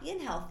of Happy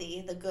and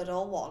Healthy, the good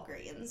old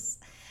Walgreens.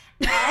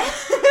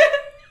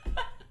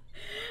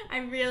 I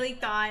really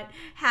thought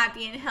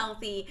Happy and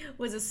Healthy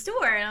was a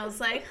store, and I was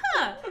like,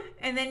 huh.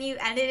 And then you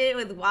ended it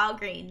with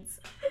Walgreens.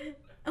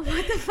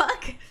 What the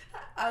fuck?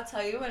 I'll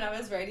tell you, when I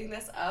was writing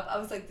this up, I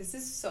was like, this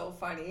is so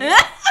funny.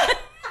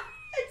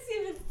 It's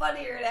even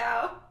funnier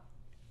now.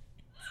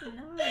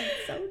 No,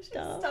 it's so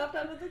dumb. Stopped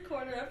out of the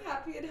corner of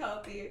Happy and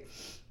Healthy.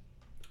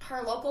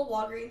 Her local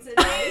Walgreens in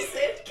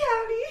Madison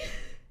County.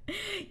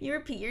 You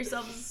repeat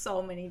yourself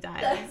so many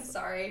times. I'm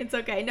sorry. It's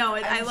okay. No,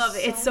 I love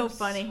it. It's so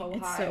funny.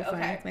 It's so funny.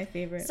 Okay. It's my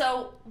favorite.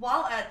 So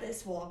while at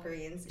this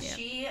Walgreens,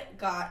 she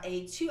got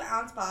a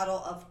 2-ounce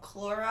bottle of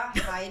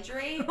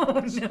chlorohydrate.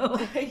 Oh, no.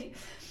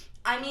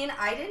 I mean,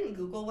 I didn't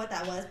Google what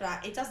that was,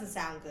 but it doesn't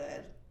sound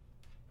good.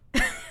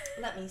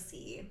 Let me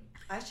see.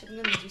 I'm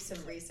going to do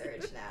some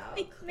research now.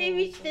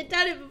 Maybe you should have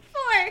done it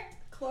before.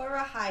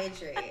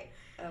 Chlorohydrate.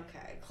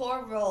 Okay.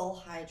 Chloral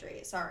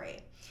hydrate.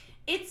 Sorry.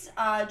 It's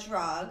a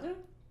drug.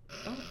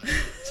 Oh.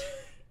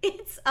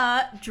 It's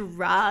a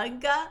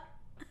drug.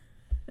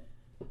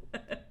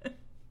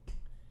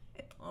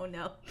 Oh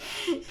no.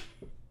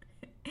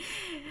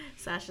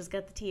 Sasha's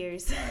got the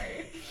tears.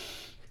 Sorry.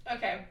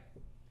 Okay.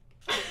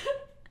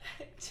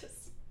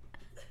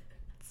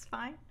 It's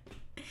fine.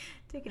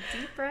 Take a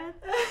deep breath.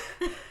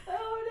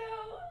 Oh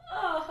no.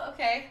 Oh,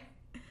 okay.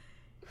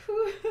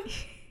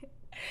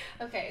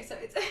 Okay, so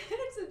it's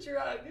a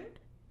drug.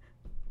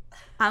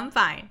 I'm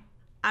fine.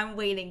 I'm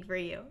waiting for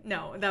you.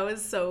 No, that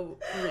was so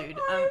rude.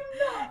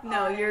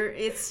 No,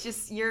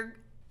 you're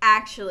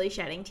actually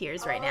shedding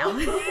tears right now.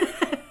 You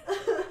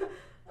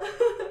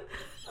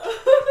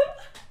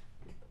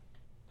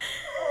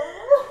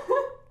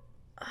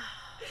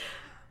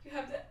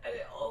have to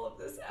edit all of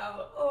this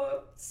out.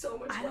 Oh, so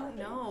much I don't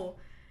know.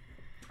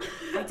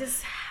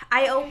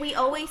 We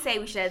always say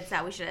we should edit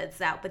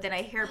this out, but then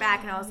I hear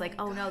back and I was like,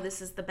 oh no,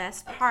 this is the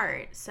best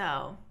part.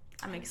 So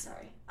I'm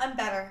sorry. I'm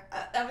better.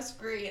 That was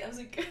great. That was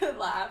a good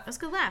laugh. That was a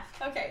good laugh.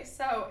 Okay,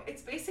 so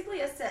it's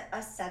basically a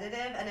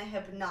sedative and a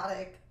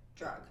hypnotic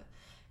drug.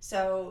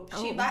 So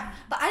but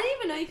I didn't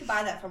even know you could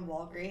buy that from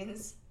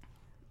Walgreens.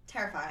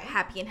 Terrifying.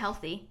 Happy and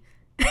Healthy.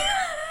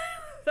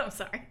 I'm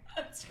sorry.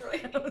 I'm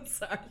sorry.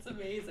 It's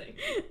amazing.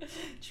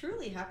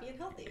 Truly happy and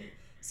healthy.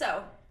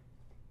 So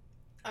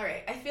All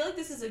right. I feel like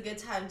this is a good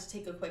time to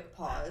take a quick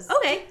pause.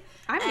 Okay.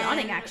 I'm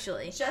yawning,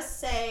 actually. Just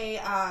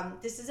say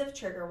this is a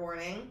trigger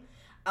warning.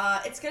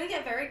 It's going to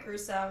get very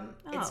gruesome.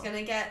 Oh. It's going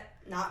to get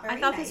not very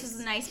nice. I thought this was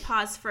a nice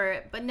pause for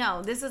it, but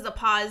no, this is a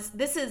pause.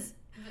 This is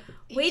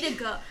way to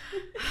go.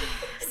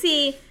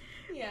 See?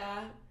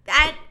 Yeah.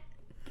 That...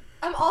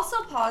 I'm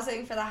also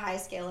pausing for the high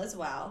scale as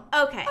well.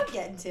 Okay. I'm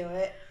getting to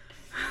it.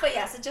 But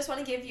yes, I just want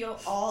to give you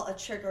all a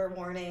trigger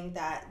warning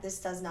that this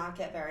does not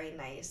get very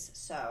nice.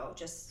 So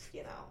just,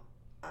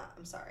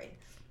 I'm sorry.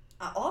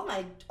 All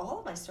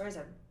of my stories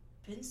have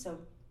been so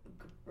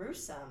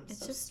gruesome. It's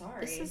so just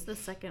sorry. This is the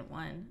second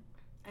one.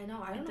 I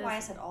know. I don't know why I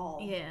said all.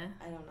 Yeah.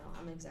 I don't know.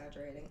 I'm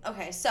exaggerating.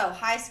 Okay, so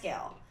high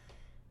scale.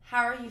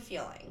 How are you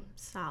feeling?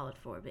 Solid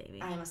 4,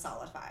 baby. I am a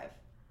solid 5.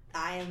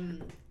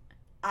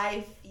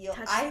 I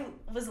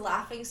was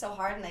laughing so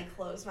hard and I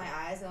closed my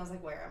eyes and I was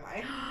like, where am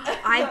I?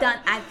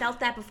 I felt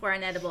that before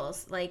on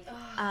edibles. Like,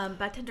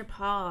 Bartender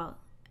Paul,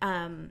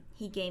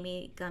 he gave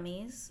me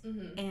gummies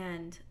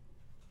and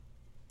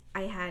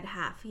I had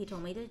half. He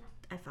told me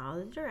I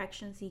followed the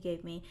directions he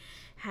gave me,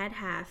 had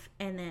half,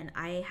 and then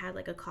I had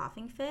like a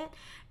coughing fit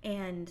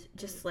and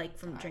just like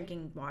from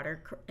drinking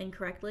water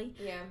incorrectly.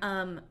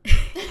 Yeah.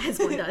 As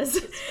one does.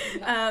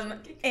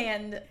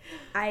 And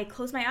I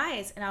closed my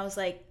eyes and I was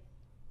like,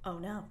 oh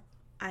no,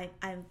 I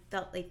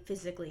felt like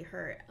physically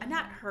hurt. I'm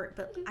not hurt,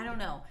 but I don't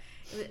know.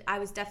 I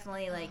was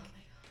definitely like,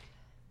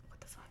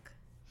 what the fuck?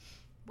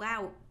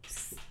 Wow,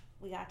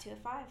 we got to a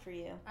 5 for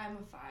you. I'm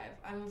a 5.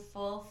 I'm a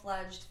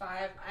full-fledged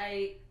 5.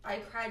 I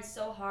cried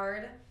so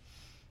hard.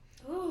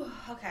 Ooh,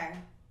 okay.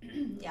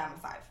 Yeah, I'm a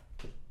 5.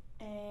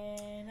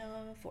 And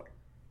a 4.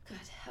 Good.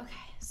 Okay.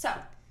 So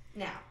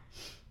now,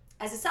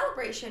 as a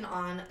celebration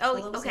on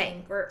closing,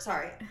 okay.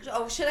 Sorry.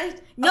 Oh, should I?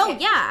 No, okay.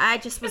 Yeah. I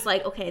just was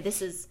like, okay,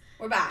 this is.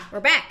 We're back. We're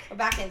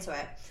back into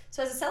it.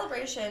 So as a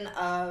celebration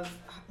of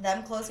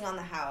them closing on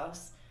the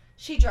house,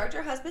 she drugged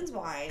her husband's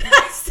wine.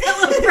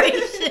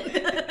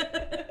 Celebration.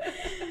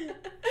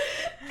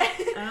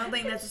 I don't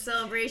think that's a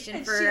celebration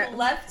and for. She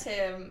left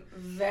him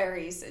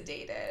very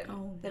sedated.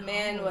 Oh, the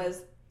man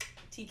was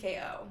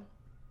TKO.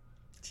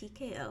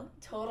 TKO?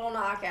 Total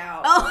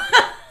knockout. Oh.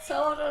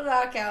 Total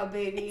knockout,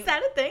 baby. Is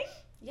that a thing?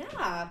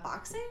 Yeah,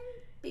 boxing.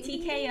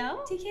 Baby.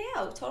 TKO?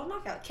 TKO, total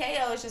knockout.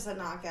 KO is just a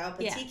knockout,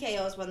 but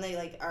TKO is when they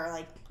are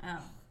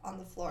on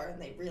the floor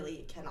and they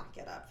really cannot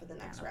get up for the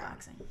next round.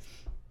 Boxing.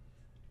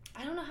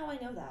 I don't know how I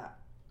know that.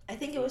 I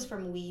think it was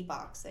from Wii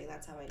Boxing.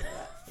 That's how I know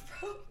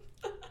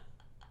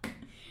that.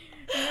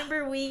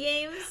 Remember Wii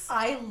games?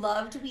 I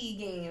loved Wii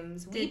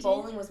games. Wii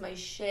bowling was my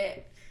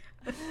shit.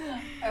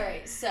 All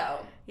right,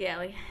 so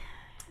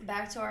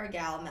back to our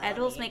gal Melanie.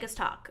 Edibles make us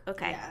talk.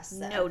 Okay. Yes,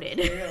 noted.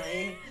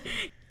 Clearly.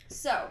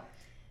 So,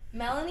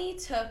 Melanie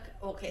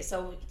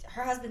so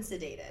her husband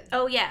sedated.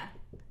 Oh, yeah.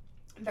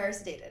 Very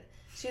sedated.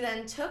 She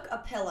then took a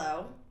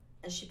pillow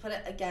and she put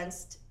it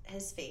against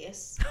his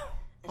face.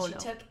 And she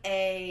took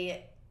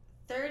a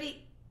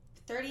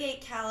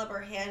 38 caliber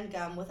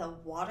handgun with a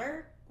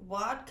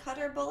wad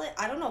cutter bullet.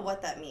 I don't know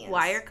what that means.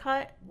 Wire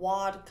cut?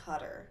 Wad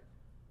cutter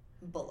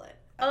bullet.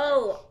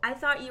 Oh, I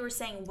thought you were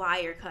saying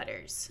wire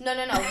cutters. No.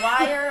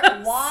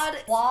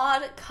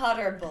 Wad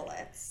cutter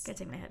bullets. Gotta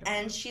take my head off.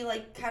 And she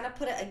kind of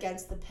put it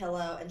against the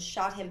pillow and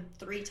shot him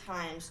 3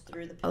 times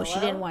through the pillow. Oh, she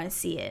didn't want to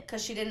see it.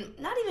 Because she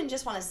not even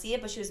just want to see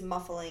it, but she was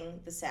muffling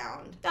the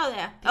sound. Oh,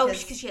 yeah.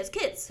 Because she has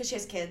kids. Because she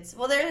has kids.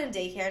 Well, they're in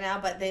daycare now,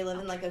 but they live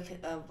in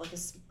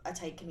a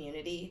tight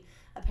community,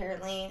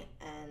 apparently,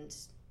 and...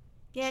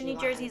 Yeah, New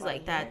Jersey's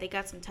like that. They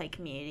got some tight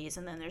communities,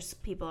 and then there's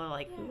people who are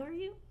like, who are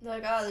you? They're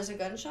like, oh, there's a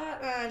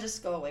gunshot?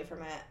 Just go away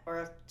from it.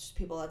 Or just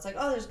people that's like,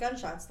 oh, there's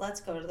gunshots.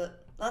 Let's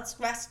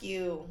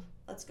rescue.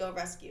 Let's go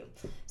rescue.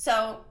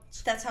 So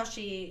that's how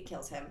she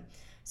kills him.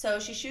 So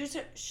she shoots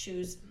him.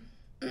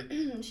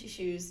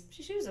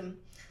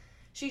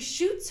 She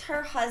shoots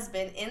her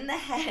husband in the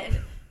head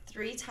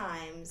 3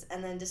 times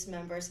and then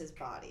dismembers his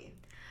body.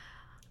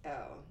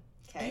 Oh,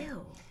 okay.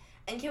 Ew.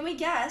 And can we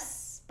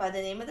guess, by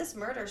the name of this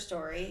murder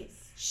story,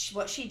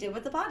 what she did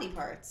with the body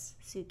parts?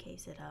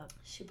 Suitcase it up.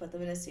 She put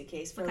them in a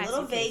suitcase for a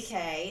little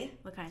vacay.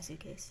 What kind of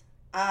suitcase?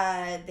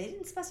 They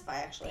didn't specify,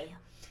 actually. Damn.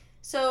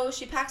 So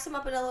she packs him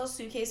up in a little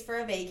suitcase for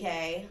a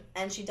vacay,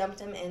 and she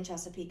dumped him in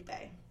Chesapeake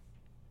Bay.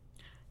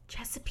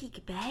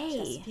 Chesapeake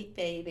Bay? Chesapeake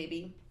Bay,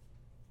 baby.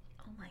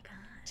 Oh, my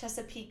God.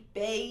 Chesapeake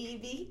Bay,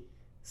 baby.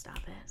 Stop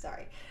it.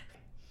 Sorry.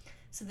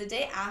 So the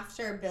day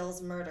after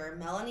Bill's murder,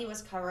 Melanie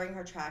was covering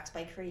her tracks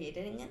by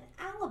creating an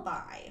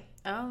alibi.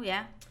 Oh,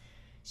 yeah.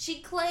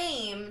 She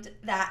claimed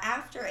that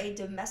after a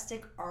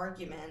domestic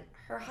argument,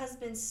 her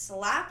husband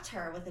slapped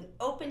her with an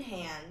open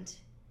hand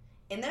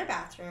in their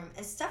bathroom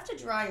and stuffed a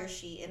dryer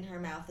sheet in her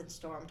mouth and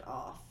stormed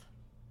off.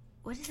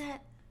 What is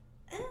that?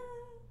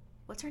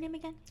 What's her name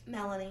again?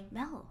 Melanie.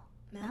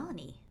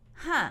 Melanie.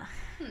 Huh.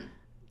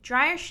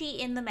 Dryer sheet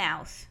in the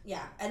mouth.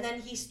 Yeah, and then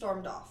he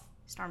stormed off.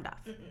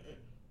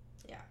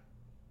 Yeah.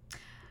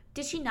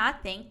 Did she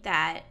not think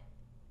that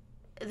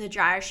the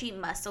dryer sheet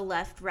must have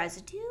left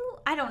residue?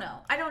 I don't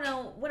know.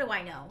 What do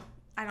I know?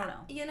 I don't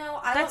know.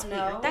 I don't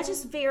know. Weird. That's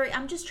just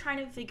I'm just trying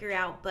to figure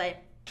out, but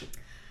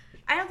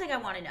I don't think I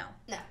want to know.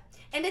 No.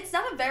 And it's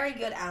not a very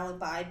good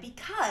alibi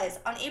because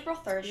on April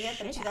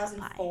 30th of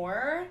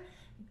 2004,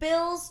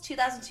 Bill's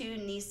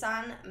 2002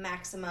 Nissan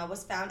Maxima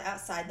was found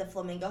outside the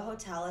Flamingo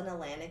Hotel in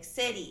Atlantic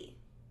City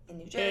in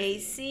New Jersey.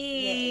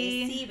 AC. Yeah,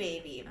 AC,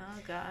 baby.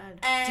 Oh, God.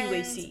 And do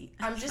AC.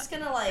 I'm just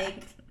going to,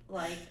 like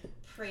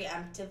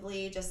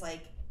preemptively just,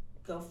 like,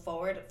 go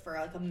forward for,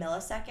 like, a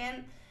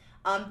millisecond.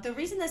 The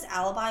reason this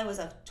alibi was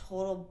a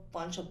total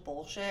bunch of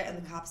bullshit and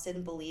the cops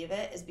didn't believe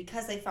it is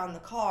because they found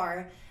the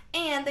car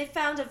and they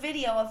found a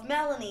video of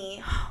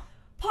Melanie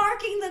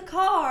parking the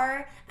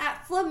car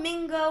at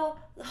Flamingo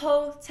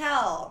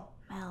Hotel.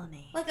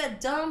 Melanie. Like a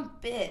dumb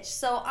bitch.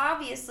 So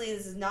obviously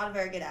this is not a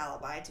very good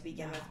alibi to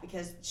begin with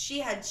because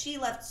she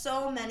left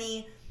so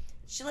many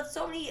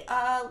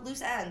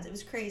loose ends. It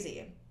was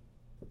crazy.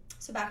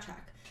 So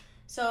backtrack.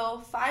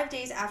 So 5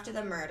 days after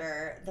the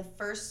murder, the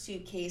first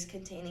suitcase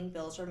containing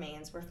Bill's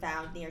remains were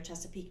found near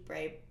Chesapeake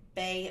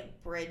Bay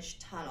Bridge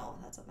Tunnel.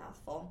 That's a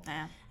mouthful.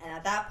 Yeah. And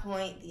at that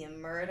point, the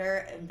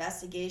murder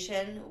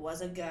investigation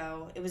was a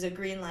go. It was a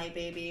green light,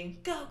 baby.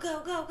 Go,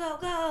 go, go, go,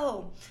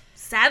 go.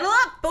 Saddle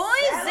up, boys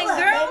and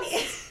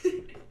girls.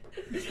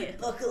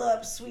 Buckle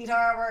up,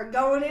 sweetheart. We're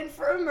going in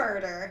for a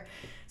murder.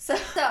 So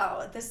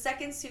the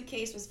second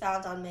suitcase was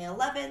found on May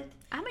 11th.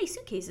 How many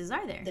suitcases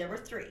are there? There were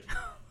 3.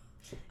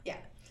 Yeah.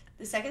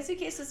 The second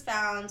suitcase was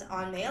found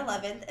on May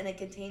 11th, and it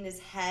contained his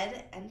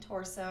head and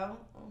torso.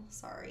 Oh,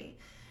 sorry.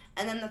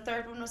 And then the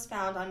third one was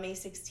found on May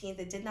 16th.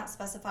 It did not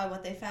specify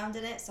what they found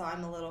in it, so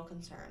I'm a little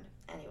concerned.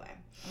 Anyway.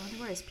 I wonder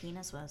where his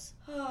penis was.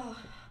 Oh.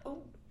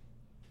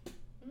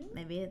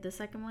 Maybe the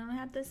second one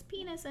had this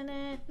penis in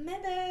it.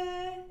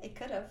 Maybe. It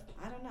could have.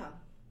 I don't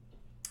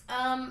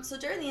know. So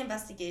during the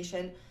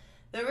investigation,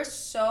 there was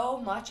so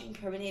much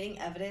incriminating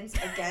evidence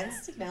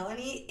against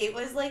Melanie. It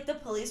was like the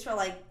police were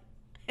like,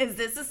 is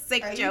this a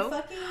sick joke? Are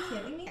you fucking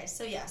kidding me?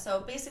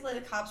 So basically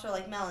the cops were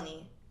like,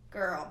 Melanie,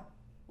 girl,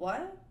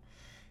 what?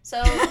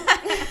 So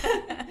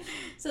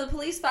the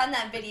police found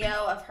that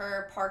video of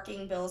her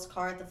parking Bill's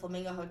car at the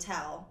Flamingo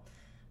Hotel.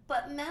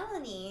 But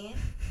Melanie,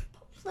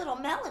 little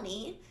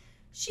Melanie,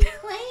 she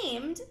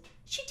claimed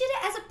she did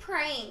it as a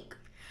prank.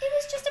 It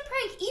was just a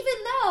prank,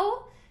 even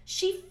though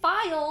she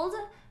filed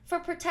for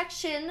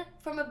protection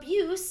from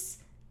abuse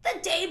the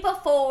day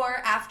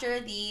before after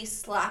the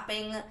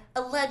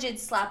alleged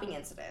slapping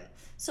incident.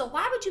 So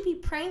why would you be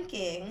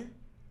pranking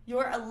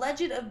your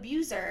alleged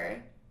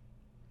abuser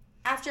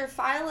after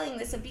filing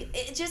this abuse?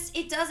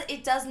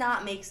 It does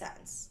not make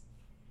sense.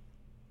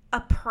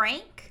 A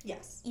prank?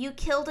 Yes. You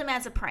killed him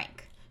as a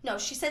prank. No,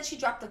 she said she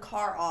dropped the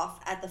car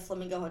off at the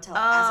Flamingo Hotel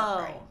as a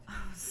prank.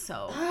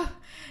 So,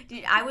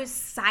 dude, I was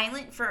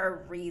silent for a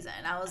reason.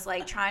 I was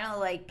like trying to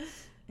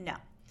no.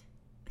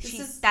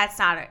 That's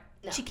not it.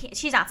 No.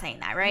 She's not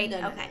saying that, right?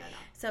 No, okay. No.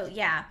 So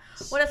yeah,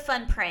 what a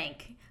fun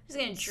prank. She's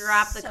gonna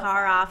drop the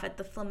car off at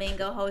the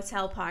Flamingo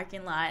Hotel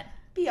parking lot.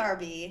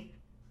 BRB.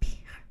 Oh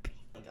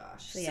my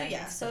gosh.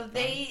 So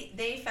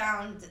they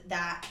found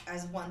that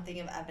as one thing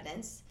of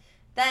evidence.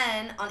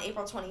 Then on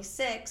April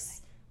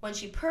 26th, when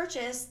she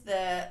purchased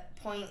the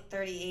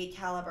 .38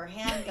 caliber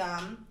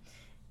handgun,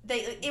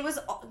 it was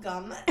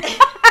gum.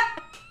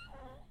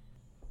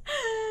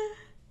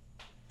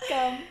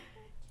 Gum.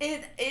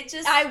 It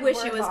just. I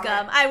wish it was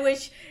gum. I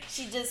wish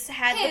she just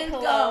had the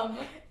pillow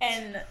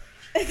and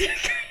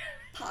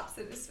pops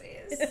in his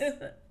face.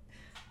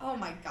 Oh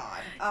my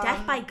god.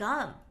 Death by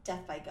gum.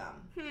 Death by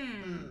gum.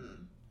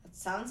 It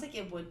sounds like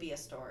it would be a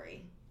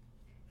story.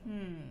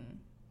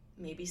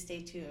 Maybe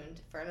stay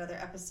tuned for another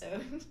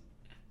episode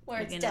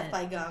where it's death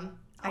by gum.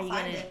 I'll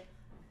find it.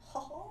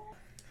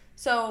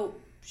 So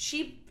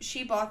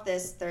she bought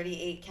this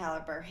 .38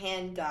 caliber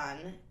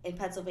handgun in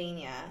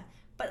Pennsylvania.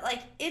 But,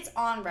 it's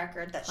on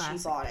record that she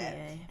bought it.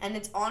 And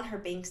it's on her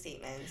bank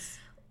statements.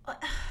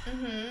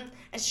 And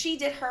she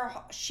did her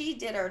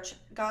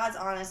God's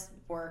honest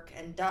work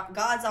and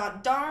God's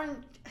on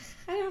darn,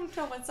 I don't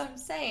know what I'm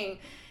saying.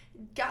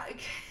 God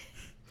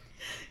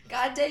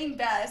dang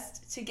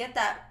best to get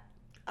that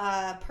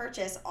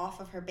purchase off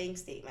of her bank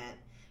statement.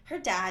 Her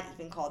dad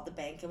even called the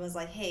bank and was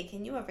like, hey,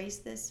 can you erase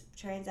this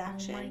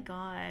transaction? Oh, my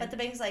God. But the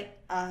bank's like,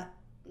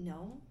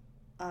 no.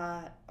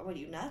 What are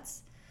you,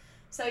 nuts?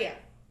 So, yeah.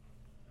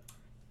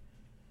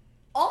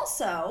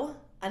 Also,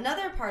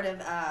 another part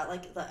of,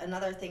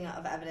 another thing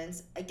of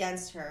evidence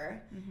against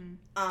her,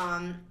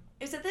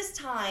 is at this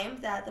time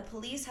that the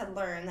police had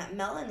learned that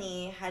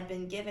Melanie I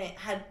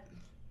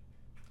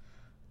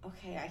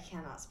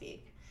cannot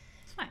speak.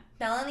 It's fine.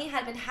 Melanie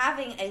had been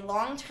having a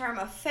long-term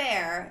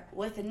affair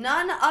with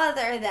none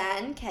other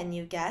than, can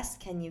you guess?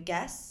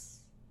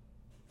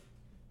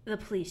 The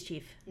police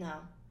chief. No.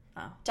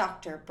 Oh.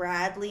 Dr.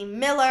 Bradley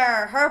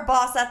Miller, her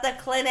boss at the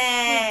clinic.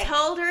 He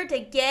told her to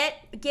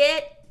get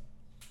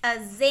a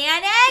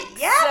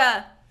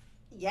Xanax?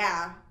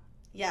 Yeah.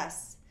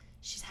 Yes.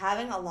 She's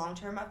having a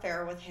long-term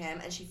affair with him,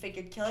 and she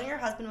figured killing her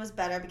husband was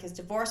better because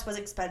divorce was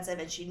expensive,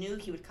 and she knew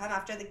he would come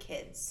after the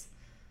kids.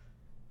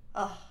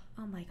 Oh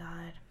my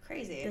God.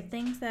 Crazy. The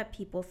things that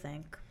people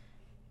think.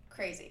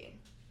 Crazy.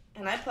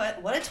 And I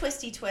put, what a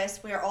twisty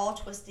twist. We are all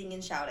twisting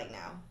and shouting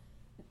now.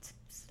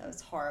 That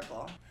was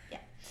horrible. Yeah.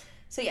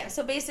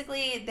 So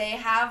basically they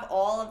have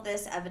all of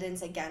this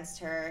evidence against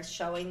her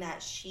showing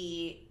that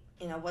she,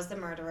 was the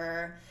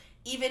murderer.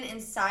 Even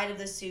inside of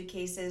the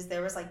suitcases,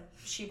 there was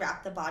she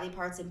wrapped the body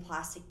parts in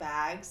plastic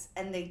bags,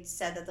 and they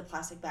said that the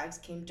plastic bags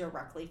came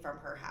directly from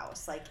her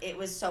house. It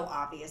was so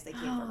obvious they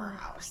came from her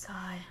house. Oh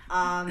my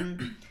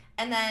God.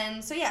 And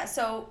then,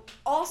 so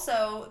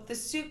also the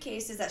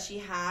suitcases that she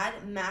had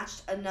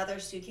matched another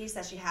suitcase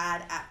that she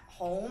had at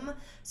home.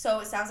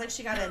 So it sounds like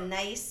she got a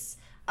nice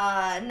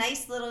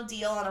little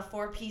deal on a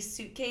 4-piece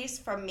suitcase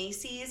from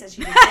Macy's, and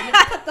she just didn't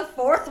put the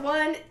 4th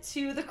one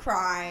to the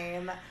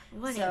crime.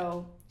 What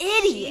an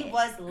idiot. She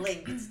was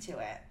linked to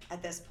it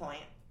at this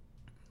point.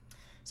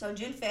 So on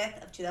June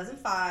 5th of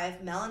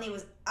 2005, Melanie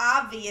was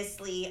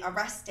obviously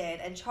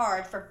arrested and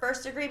charged for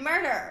first-degree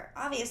murder.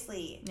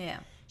 Obviously. Yeah.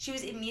 She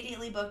was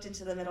immediately booked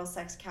into the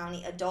Middlesex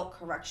County Adult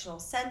Correctional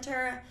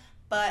Center,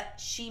 but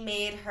she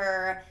made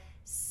her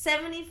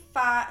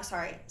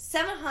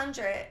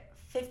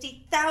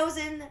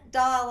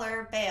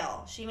 $750,000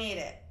 bail. She made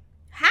it.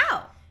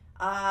 How?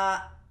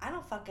 I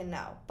don't fucking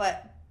know,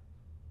 but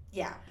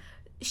yeah.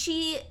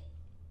 She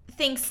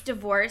thinks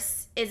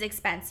divorce is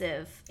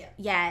expensive,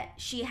 yet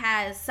she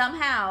has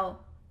somehow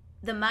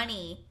the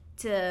money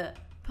to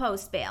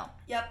post bail.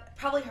 Yep,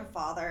 probably her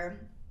father.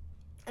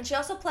 And she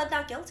also pled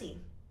not guilty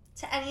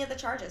to any of the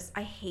charges.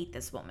 I hate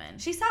this woman.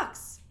 She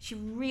sucks. She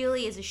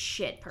really is a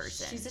shit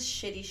person. She's a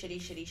shit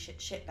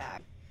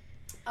bag.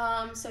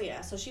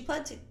 So she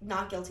pled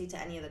not guilty to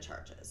any of the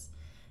charges.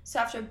 So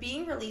after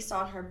being released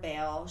on her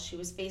bail, she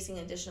was facing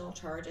additional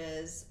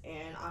charges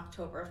in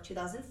October of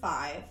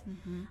 2005.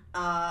 Mm-hmm.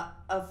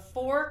 A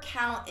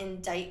 4-count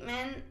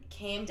indictment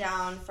came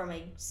down from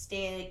a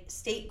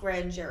state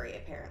grand jury,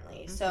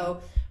 apparently. Mm-hmm. So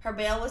her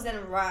bail was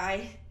then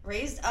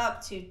raised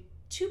up to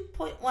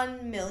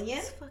 $2.1 million.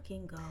 Let's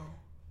fucking go.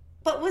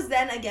 But was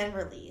then again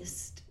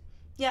released.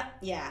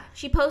 Yeah.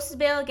 She posted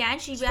bail again.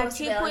 She got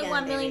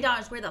 $2.1 million.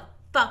 Where the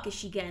fuck is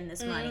she getting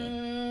this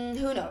money?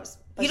 Who knows?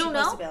 But you don't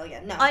know? Bail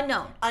again. No.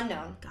 Unknown.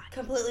 God.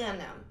 Completely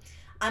unknown.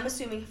 I'm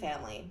assuming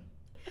family.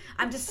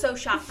 I'm just so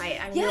shocked by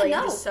it. I'm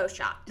just so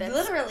shocked. That's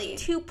literally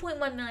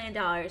 $2.1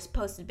 million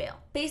posted bail.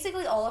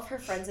 Basically, all of her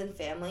friends and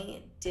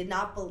family did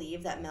not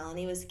believe that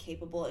Melanie was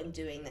capable in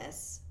doing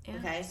this. Yeah.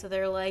 Okay? So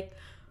they're like,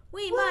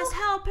 we must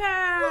help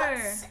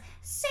her.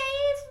 Save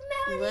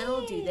Melanie.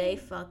 Little do they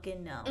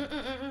fucking know.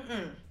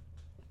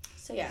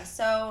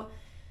 So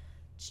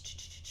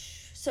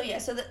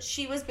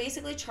she was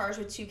basically charged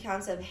with 2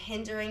 counts of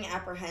hindering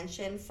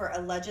apprehension for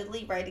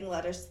allegedly writing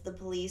letters to the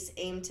police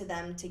aimed to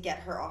them to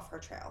get them off her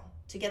trail.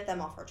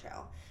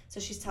 So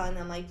she's telling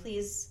them,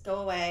 please go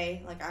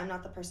away. I'm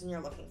not the person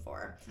you're looking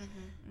for.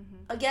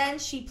 Again,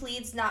 she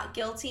pleads not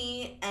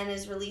guilty and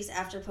is released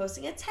after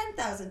posting a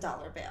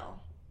 $10,000 bail.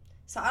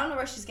 So I don't know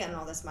where she's getting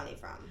all this money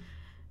from.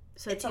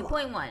 So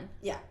 2.1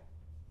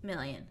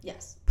 million.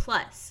 Yes.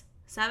 Plus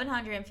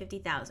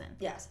 750,000.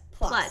 Yes.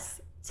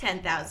 Plus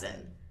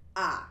 10,000.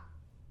 A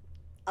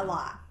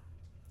lot.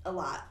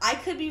 I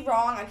could be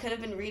wrong. I could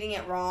have been reading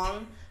it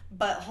wrong.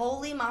 But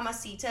holy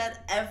mamacita,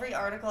 every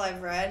article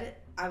I've read,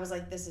 I was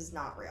like, this is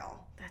not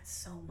real. That's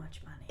so much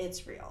money.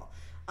 It's real.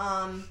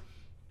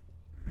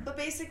 But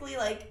basically,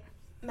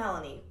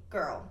 Melanie,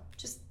 girl,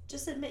 just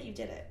admit you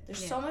did it.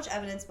 There's so much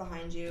evidence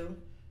behind you.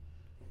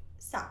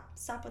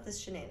 Stop with this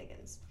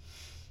shenanigans.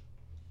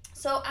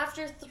 So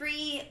after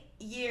 3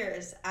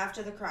 years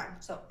after the crime,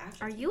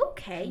 are you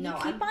okay? No,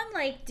 you keep on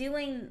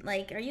doing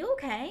are you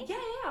okay? Yeah,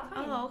 I'm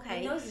fine. Oh,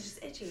 okay. My nose is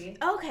just itchy.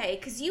 Okay,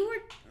 because you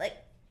were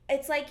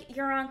it's like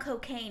you're on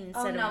cocaine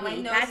instead of weed. My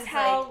nose That's is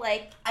how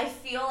I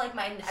feel I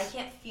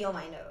can't feel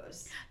my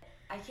nose.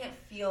 I can't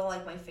feel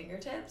my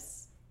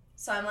fingertips.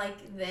 So I'm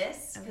like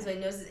this because my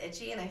nose is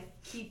itchy and I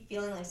keep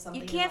feeling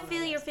something. You can't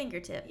feel your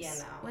fingertips. Yeah,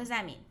 no. What does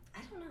that mean? I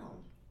don't know.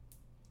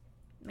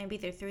 Maybe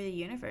they're through the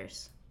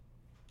universe.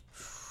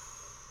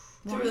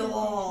 Through the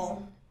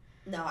wall.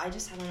 No, I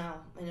don't know.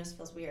 My nose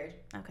feels weird.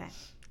 Okay.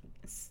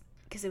 It's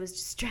because it was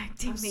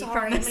distracting me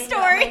sorry, from the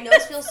story. My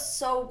nose feels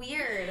so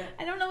weird.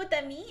 I don't know what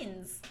that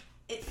means.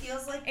 It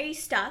feels like... Are you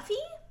stuffy?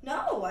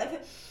 No, I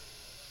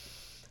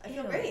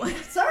feel great.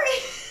 Sorry.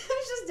 I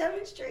was just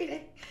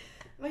demonstrating.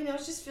 My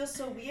nose just feels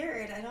so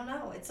weird. I don't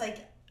know. It's I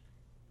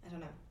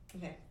don't know.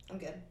 Okay, I'm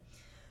good.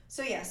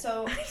 So yeah, I'm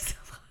so lost.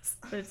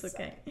 But it's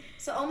okay.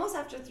 So almost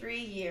after 3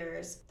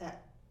 years,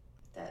 that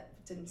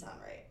didn't sound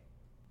right.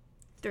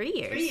 3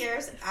 years? 3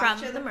 years from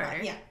after the murder.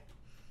 Crime, yeah.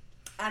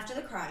 After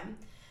the crime,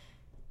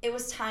 it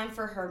was time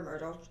for her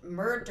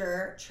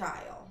murder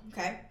trial.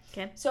 Okay?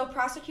 So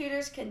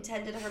prosecutors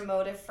contended her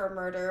motive for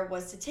murder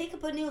was to take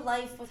up a new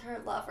life with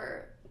her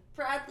lover,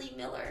 Bradley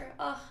Miller.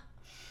 Ugh.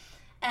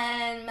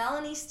 And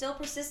Melanie still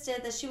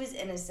persisted that she was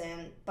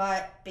innocent,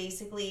 but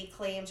basically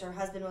claimed her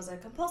husband was a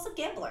compulsive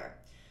gambler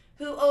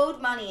who owed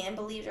money and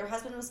believed her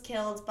husband was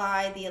killed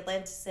by the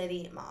Atlantic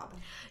City mob.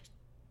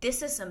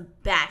 this is some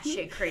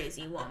batshit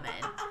crazy woman.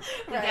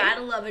 You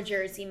gotta love a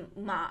Jersey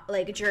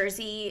like a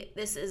Jersey.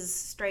 This is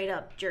straight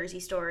up Jersey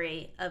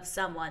story of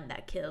someone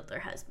that killed their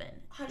husband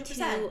 100%.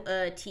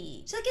 to a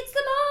T. She's like, it's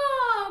the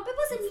mob. It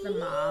wasn't It's me. the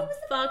mob. It was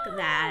the Fuck mob.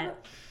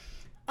 that.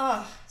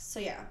 Oh, so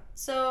yeah.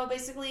 So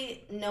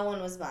basically, no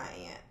one was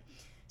buying it.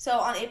 So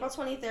on April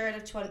 23rd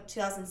of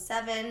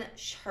 2007,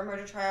 her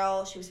murder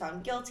trial, she was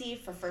found guilty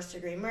for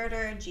first-degree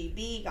murder.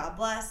 GB, God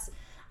bless.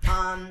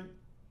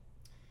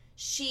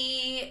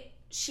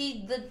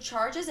 The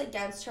charges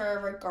against her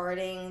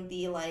regarding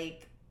the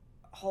like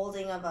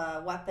holding of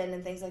a weapon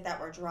and things like that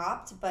were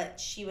dropped, but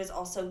she was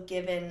also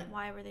given.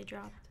 Why were they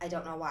dropped? I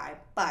don't know why,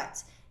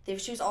 but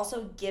she was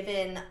also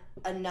given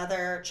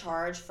another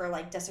charge for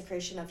like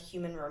desecration of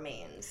human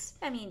remains.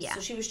 I mean, yeah.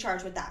 So she was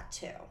charged with that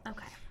too.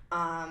 Okay.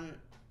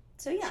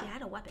 So yeah. She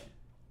had a weapon.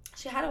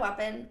 She had a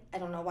weapon. I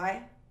don't know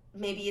why.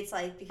 Maybe it's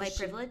like because white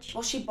privilege.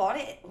 Well, she bought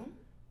it.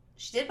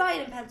 She did buy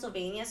it in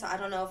Pennsylvania, so I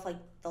don't know if like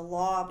the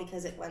law,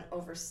 because it went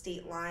over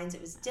state lines,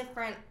 it was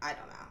different. I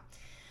don't know.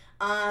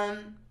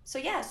 So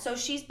yeah, so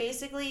she's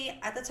basically,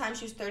 at the time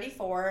she was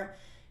 34,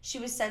 she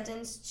was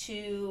sentenced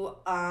to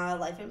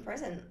life in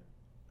prison.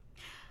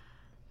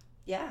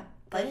 Yeah,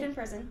 life in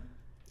prison.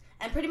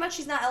 And pretty much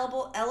she's not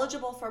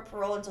eligible for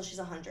parole until she's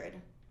 100.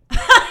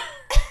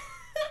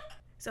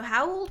 So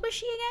how old was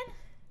she again?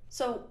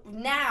 So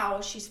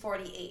now she's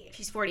 48.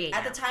 She's 48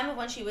 At now. the time of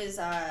when she was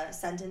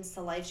sentenced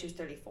to life, she was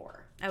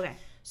 34. Okay.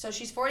 So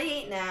she's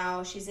 48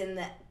 now. She's in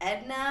the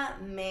Edna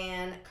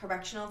Mann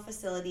Correctional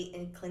Facility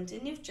in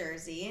Clinton, New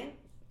Jersey.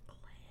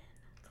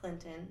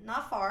 Clinton.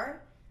 Not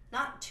far.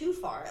 Not too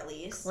far, at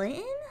least.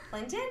 Clinton?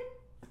 Clinton?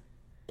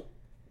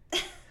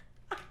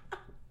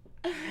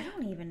 I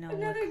don't even know.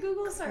 Another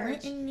Google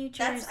search. Clinton, New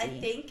Jersey. That's, I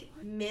think,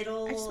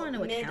 middle. I just want to know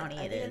what county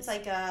I it think is. it's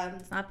like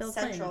it's not Bill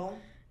Central.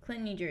 Clinton.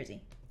 Clinton, New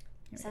Jersey.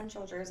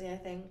 Central Jersey, I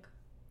think.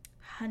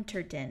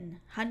 Hunterdon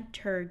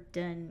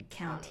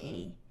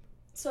County.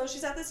 So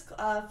she's at this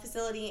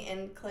facility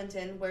in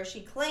Clinton where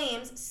she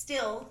claims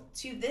still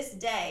to this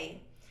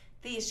day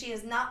that she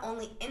is not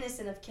only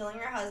innocent of killing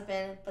her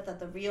husband, but that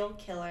the real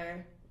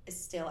killer is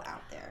still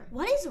out there.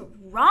 What is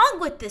wrong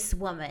with this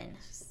woman?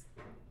 She's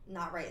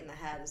not right in the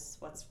head is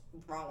what's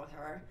wrong with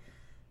her.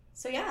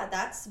 So yeah,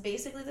 that's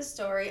basically the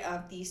story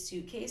of the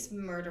suitcase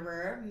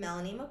murderer,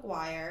 Melanie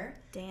McGuire.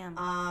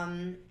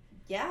 Damn.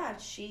 Yeah,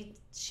 she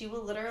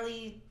will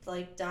literally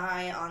like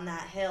die on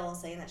that hill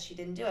saying that she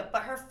didn't do it.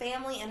 But her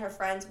family and her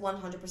friends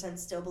 100%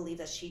 still believe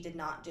that she did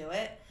not do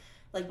it.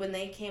 Like when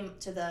they came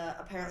to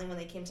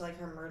like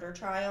her murder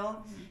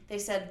trial, they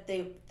said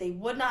they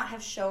would not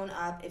have shown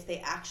up if they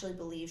actually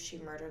believed she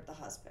murdered the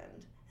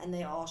husband. And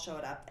they all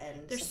showed up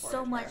and There's supported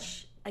so her.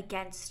 much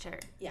against her.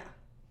 Yeah.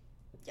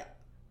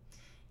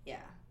 Yeah.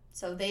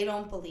 So they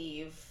don't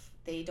believe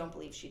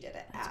she did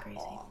it. That's at crazy.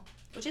 All.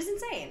 Which is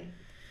insane.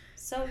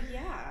 So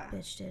yeah.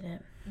 Bitch did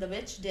it. The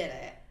bitch did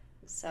it.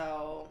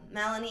 So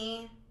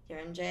Melanie, you're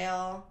in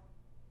jail.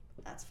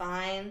 That's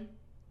fine.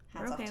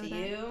 Hats off to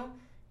you.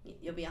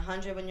 You'll be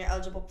 100 when you're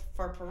eligible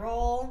for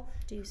parole.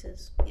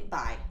 Deuces.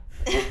 Bye.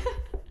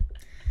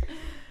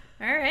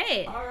 All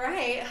right.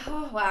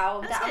 Oh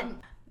wow. That's good.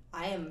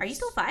 I am. Are you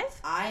still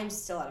 5? I am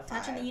still at a 5.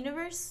 Touching the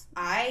universe?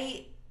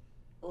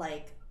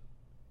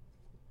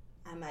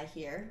 Am I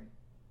here?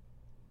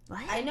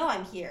 What? I know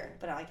I'm here,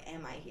 but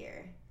am I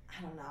here?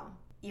 I don't know.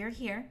 You're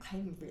here.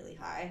 I'm really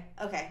high.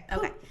 Okay.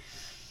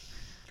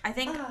 I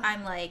think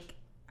I'm like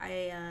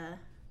a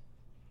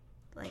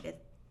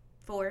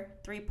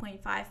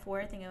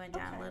 3.54. I think I went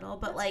down a little,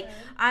 but like good.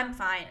 I'm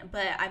fine,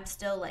 but I'm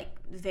still like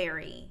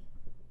very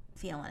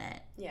feeling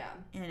it. Yeah.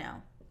 You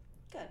know.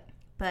 Good.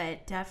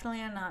 But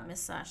definitely I'm not Miss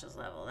Sasha's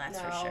level, that's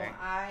for sure. No,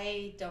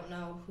 I don't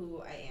know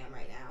who I am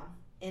right now.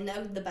 In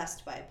the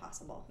best way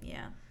possible.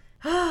 Yeah.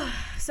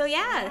 So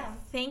yeah,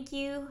 thank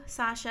you,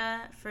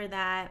 Sasha, for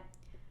that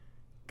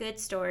good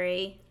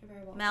story. You're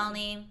very welcome.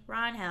 Melanie,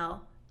 Ron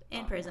Hell,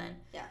 in prison.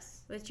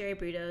 Yes. With Jerry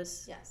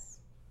Brudos. Yes.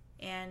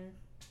 And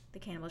the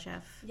Cannibal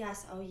Chef.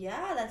 Yes. Oh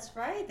yeah, that's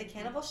right. The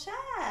Cannibal Chef.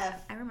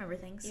 I remember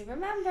things. You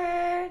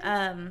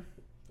remembered.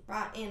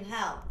 Rot in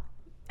Hell.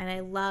 And I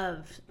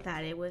loved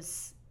that it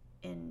was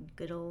in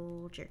good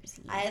old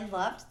Jersey. I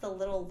loved the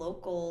little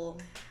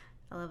local.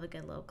 I love a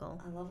good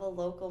local. I love a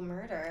local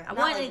murder.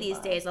 One of these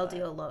days, I'll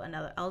do a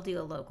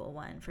local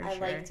one for sure. I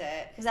liked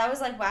it because I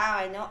was like, wow,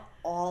 I know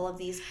all of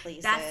these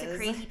places. That's the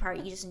crazy part.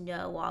 You just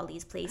know all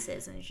these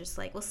places, and it's just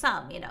like, well,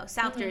 some,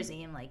 South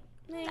Jersey. I'm like,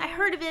 I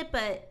heard of it,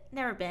 but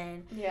never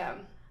been. Yeah.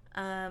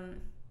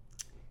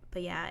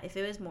 But yeah, if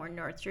it was more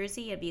North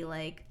Jersey, I'd be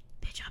like,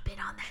 bitch, I've been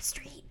on that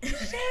street.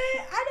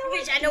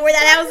 I know where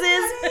that house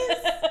is.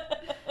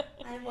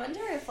 I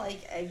wonder if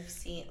I've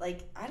seen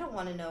I don't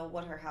want to know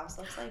what her house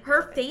looks like.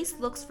 Her face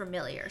looks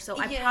familiar, so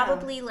I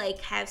probably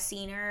have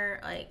seen her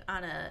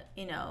on a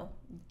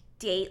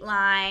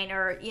Dateline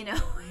or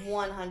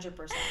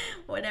 100%.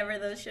 Whatever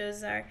those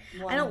shows are.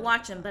 100%. I don't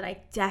watch them, but I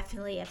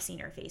definitely have seen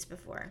her face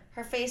before.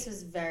 Her face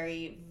was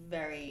very,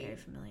 very, very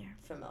familiar.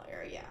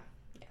 Familiar, yeah.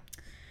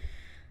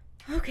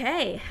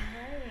 Okay.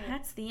 Right.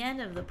 That's the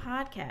end of the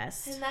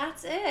podcast. And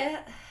that's it.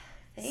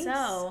 Thanks.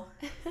 So,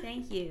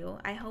 thank you.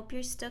 I hope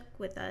you're stuck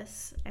with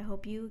us. I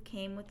hope you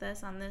came with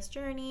us on this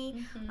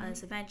journey, on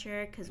this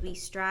adventure, because we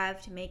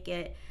strive to make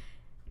it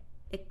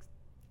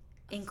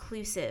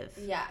inclusive.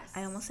 Yes.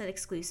 I almost said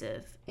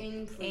exclusive.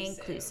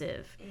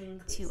 Inclusive.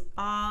 To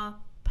all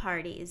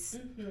parties.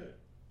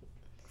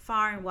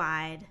 Far and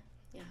wide.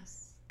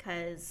 Yes.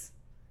 Because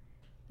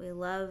we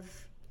love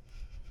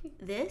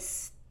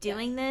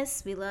doing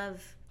this. We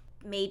love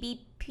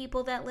maybe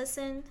people that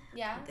listen.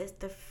 Yeah.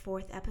 The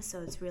 4th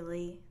episode's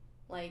really...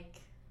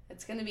 Like,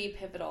 it's going to be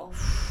pivotal.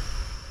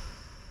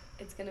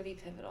 It's going to be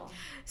pivotal.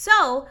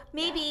 So,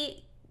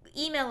 maybe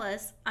email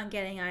us on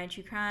Getting High on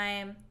True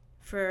Crime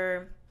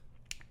for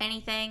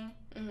anything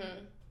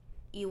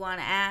you want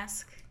to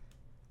ask.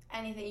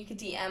 Anything. You could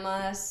DM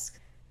us.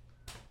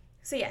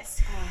 So,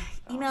 yes.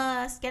 Email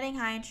us, Getting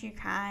High on True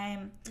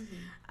Crime.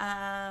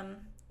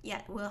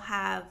 We'll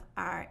have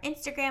our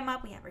Instagram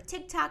up. We have our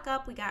TikTok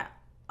up. We got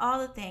all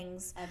the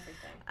things.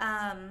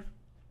 Everything.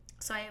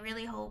 So I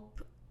really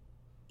hope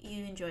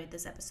you enjoyed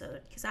this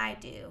episode, because I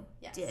did.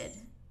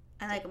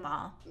 I like them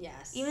all.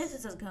 Yes. Even if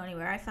it doesn't go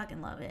anywhere, I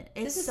fucking love it.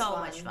 It's so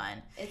much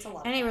fun. It's a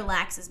lot. And it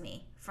relaxes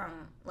me from,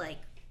 like,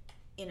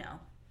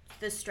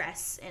 the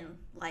stress in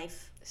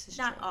life.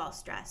 Not all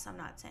stress. I'm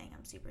not saying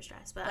I'm super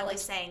stressed, but I'm like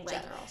saying,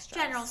 like,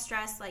 general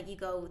stress, like you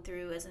go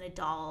through as an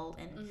adult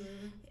and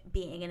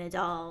being an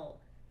adult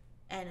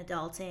and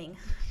adulting.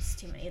 It's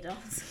too many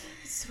adults.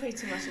 It's way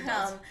too much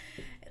adults.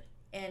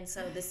 And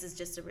so this is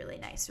just a really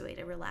nice way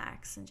to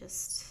relax and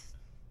just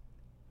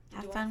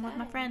have fun with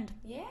my friend.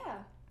 Yeah.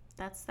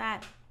 That's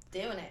that.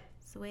 Doing it.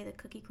 It's the way the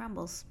cookie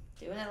crumbles.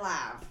 Doing it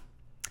live.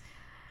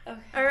 Okay.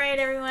 All right,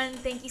 everyone.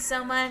 Thank you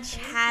so much.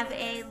 Have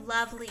a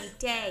lovely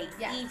day,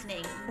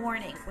 evening,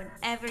 morning,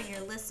 whenever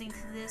you're listening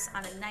to this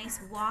on a nice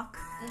walk,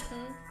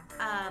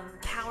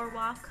 power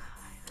walk.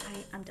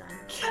 I'm done.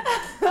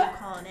 I'm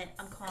calling it.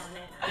 I'm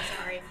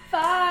sorry.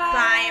 Bye.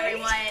 Bye,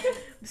 everyone.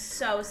 I'm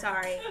so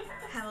sorry.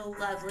 Have a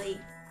lovely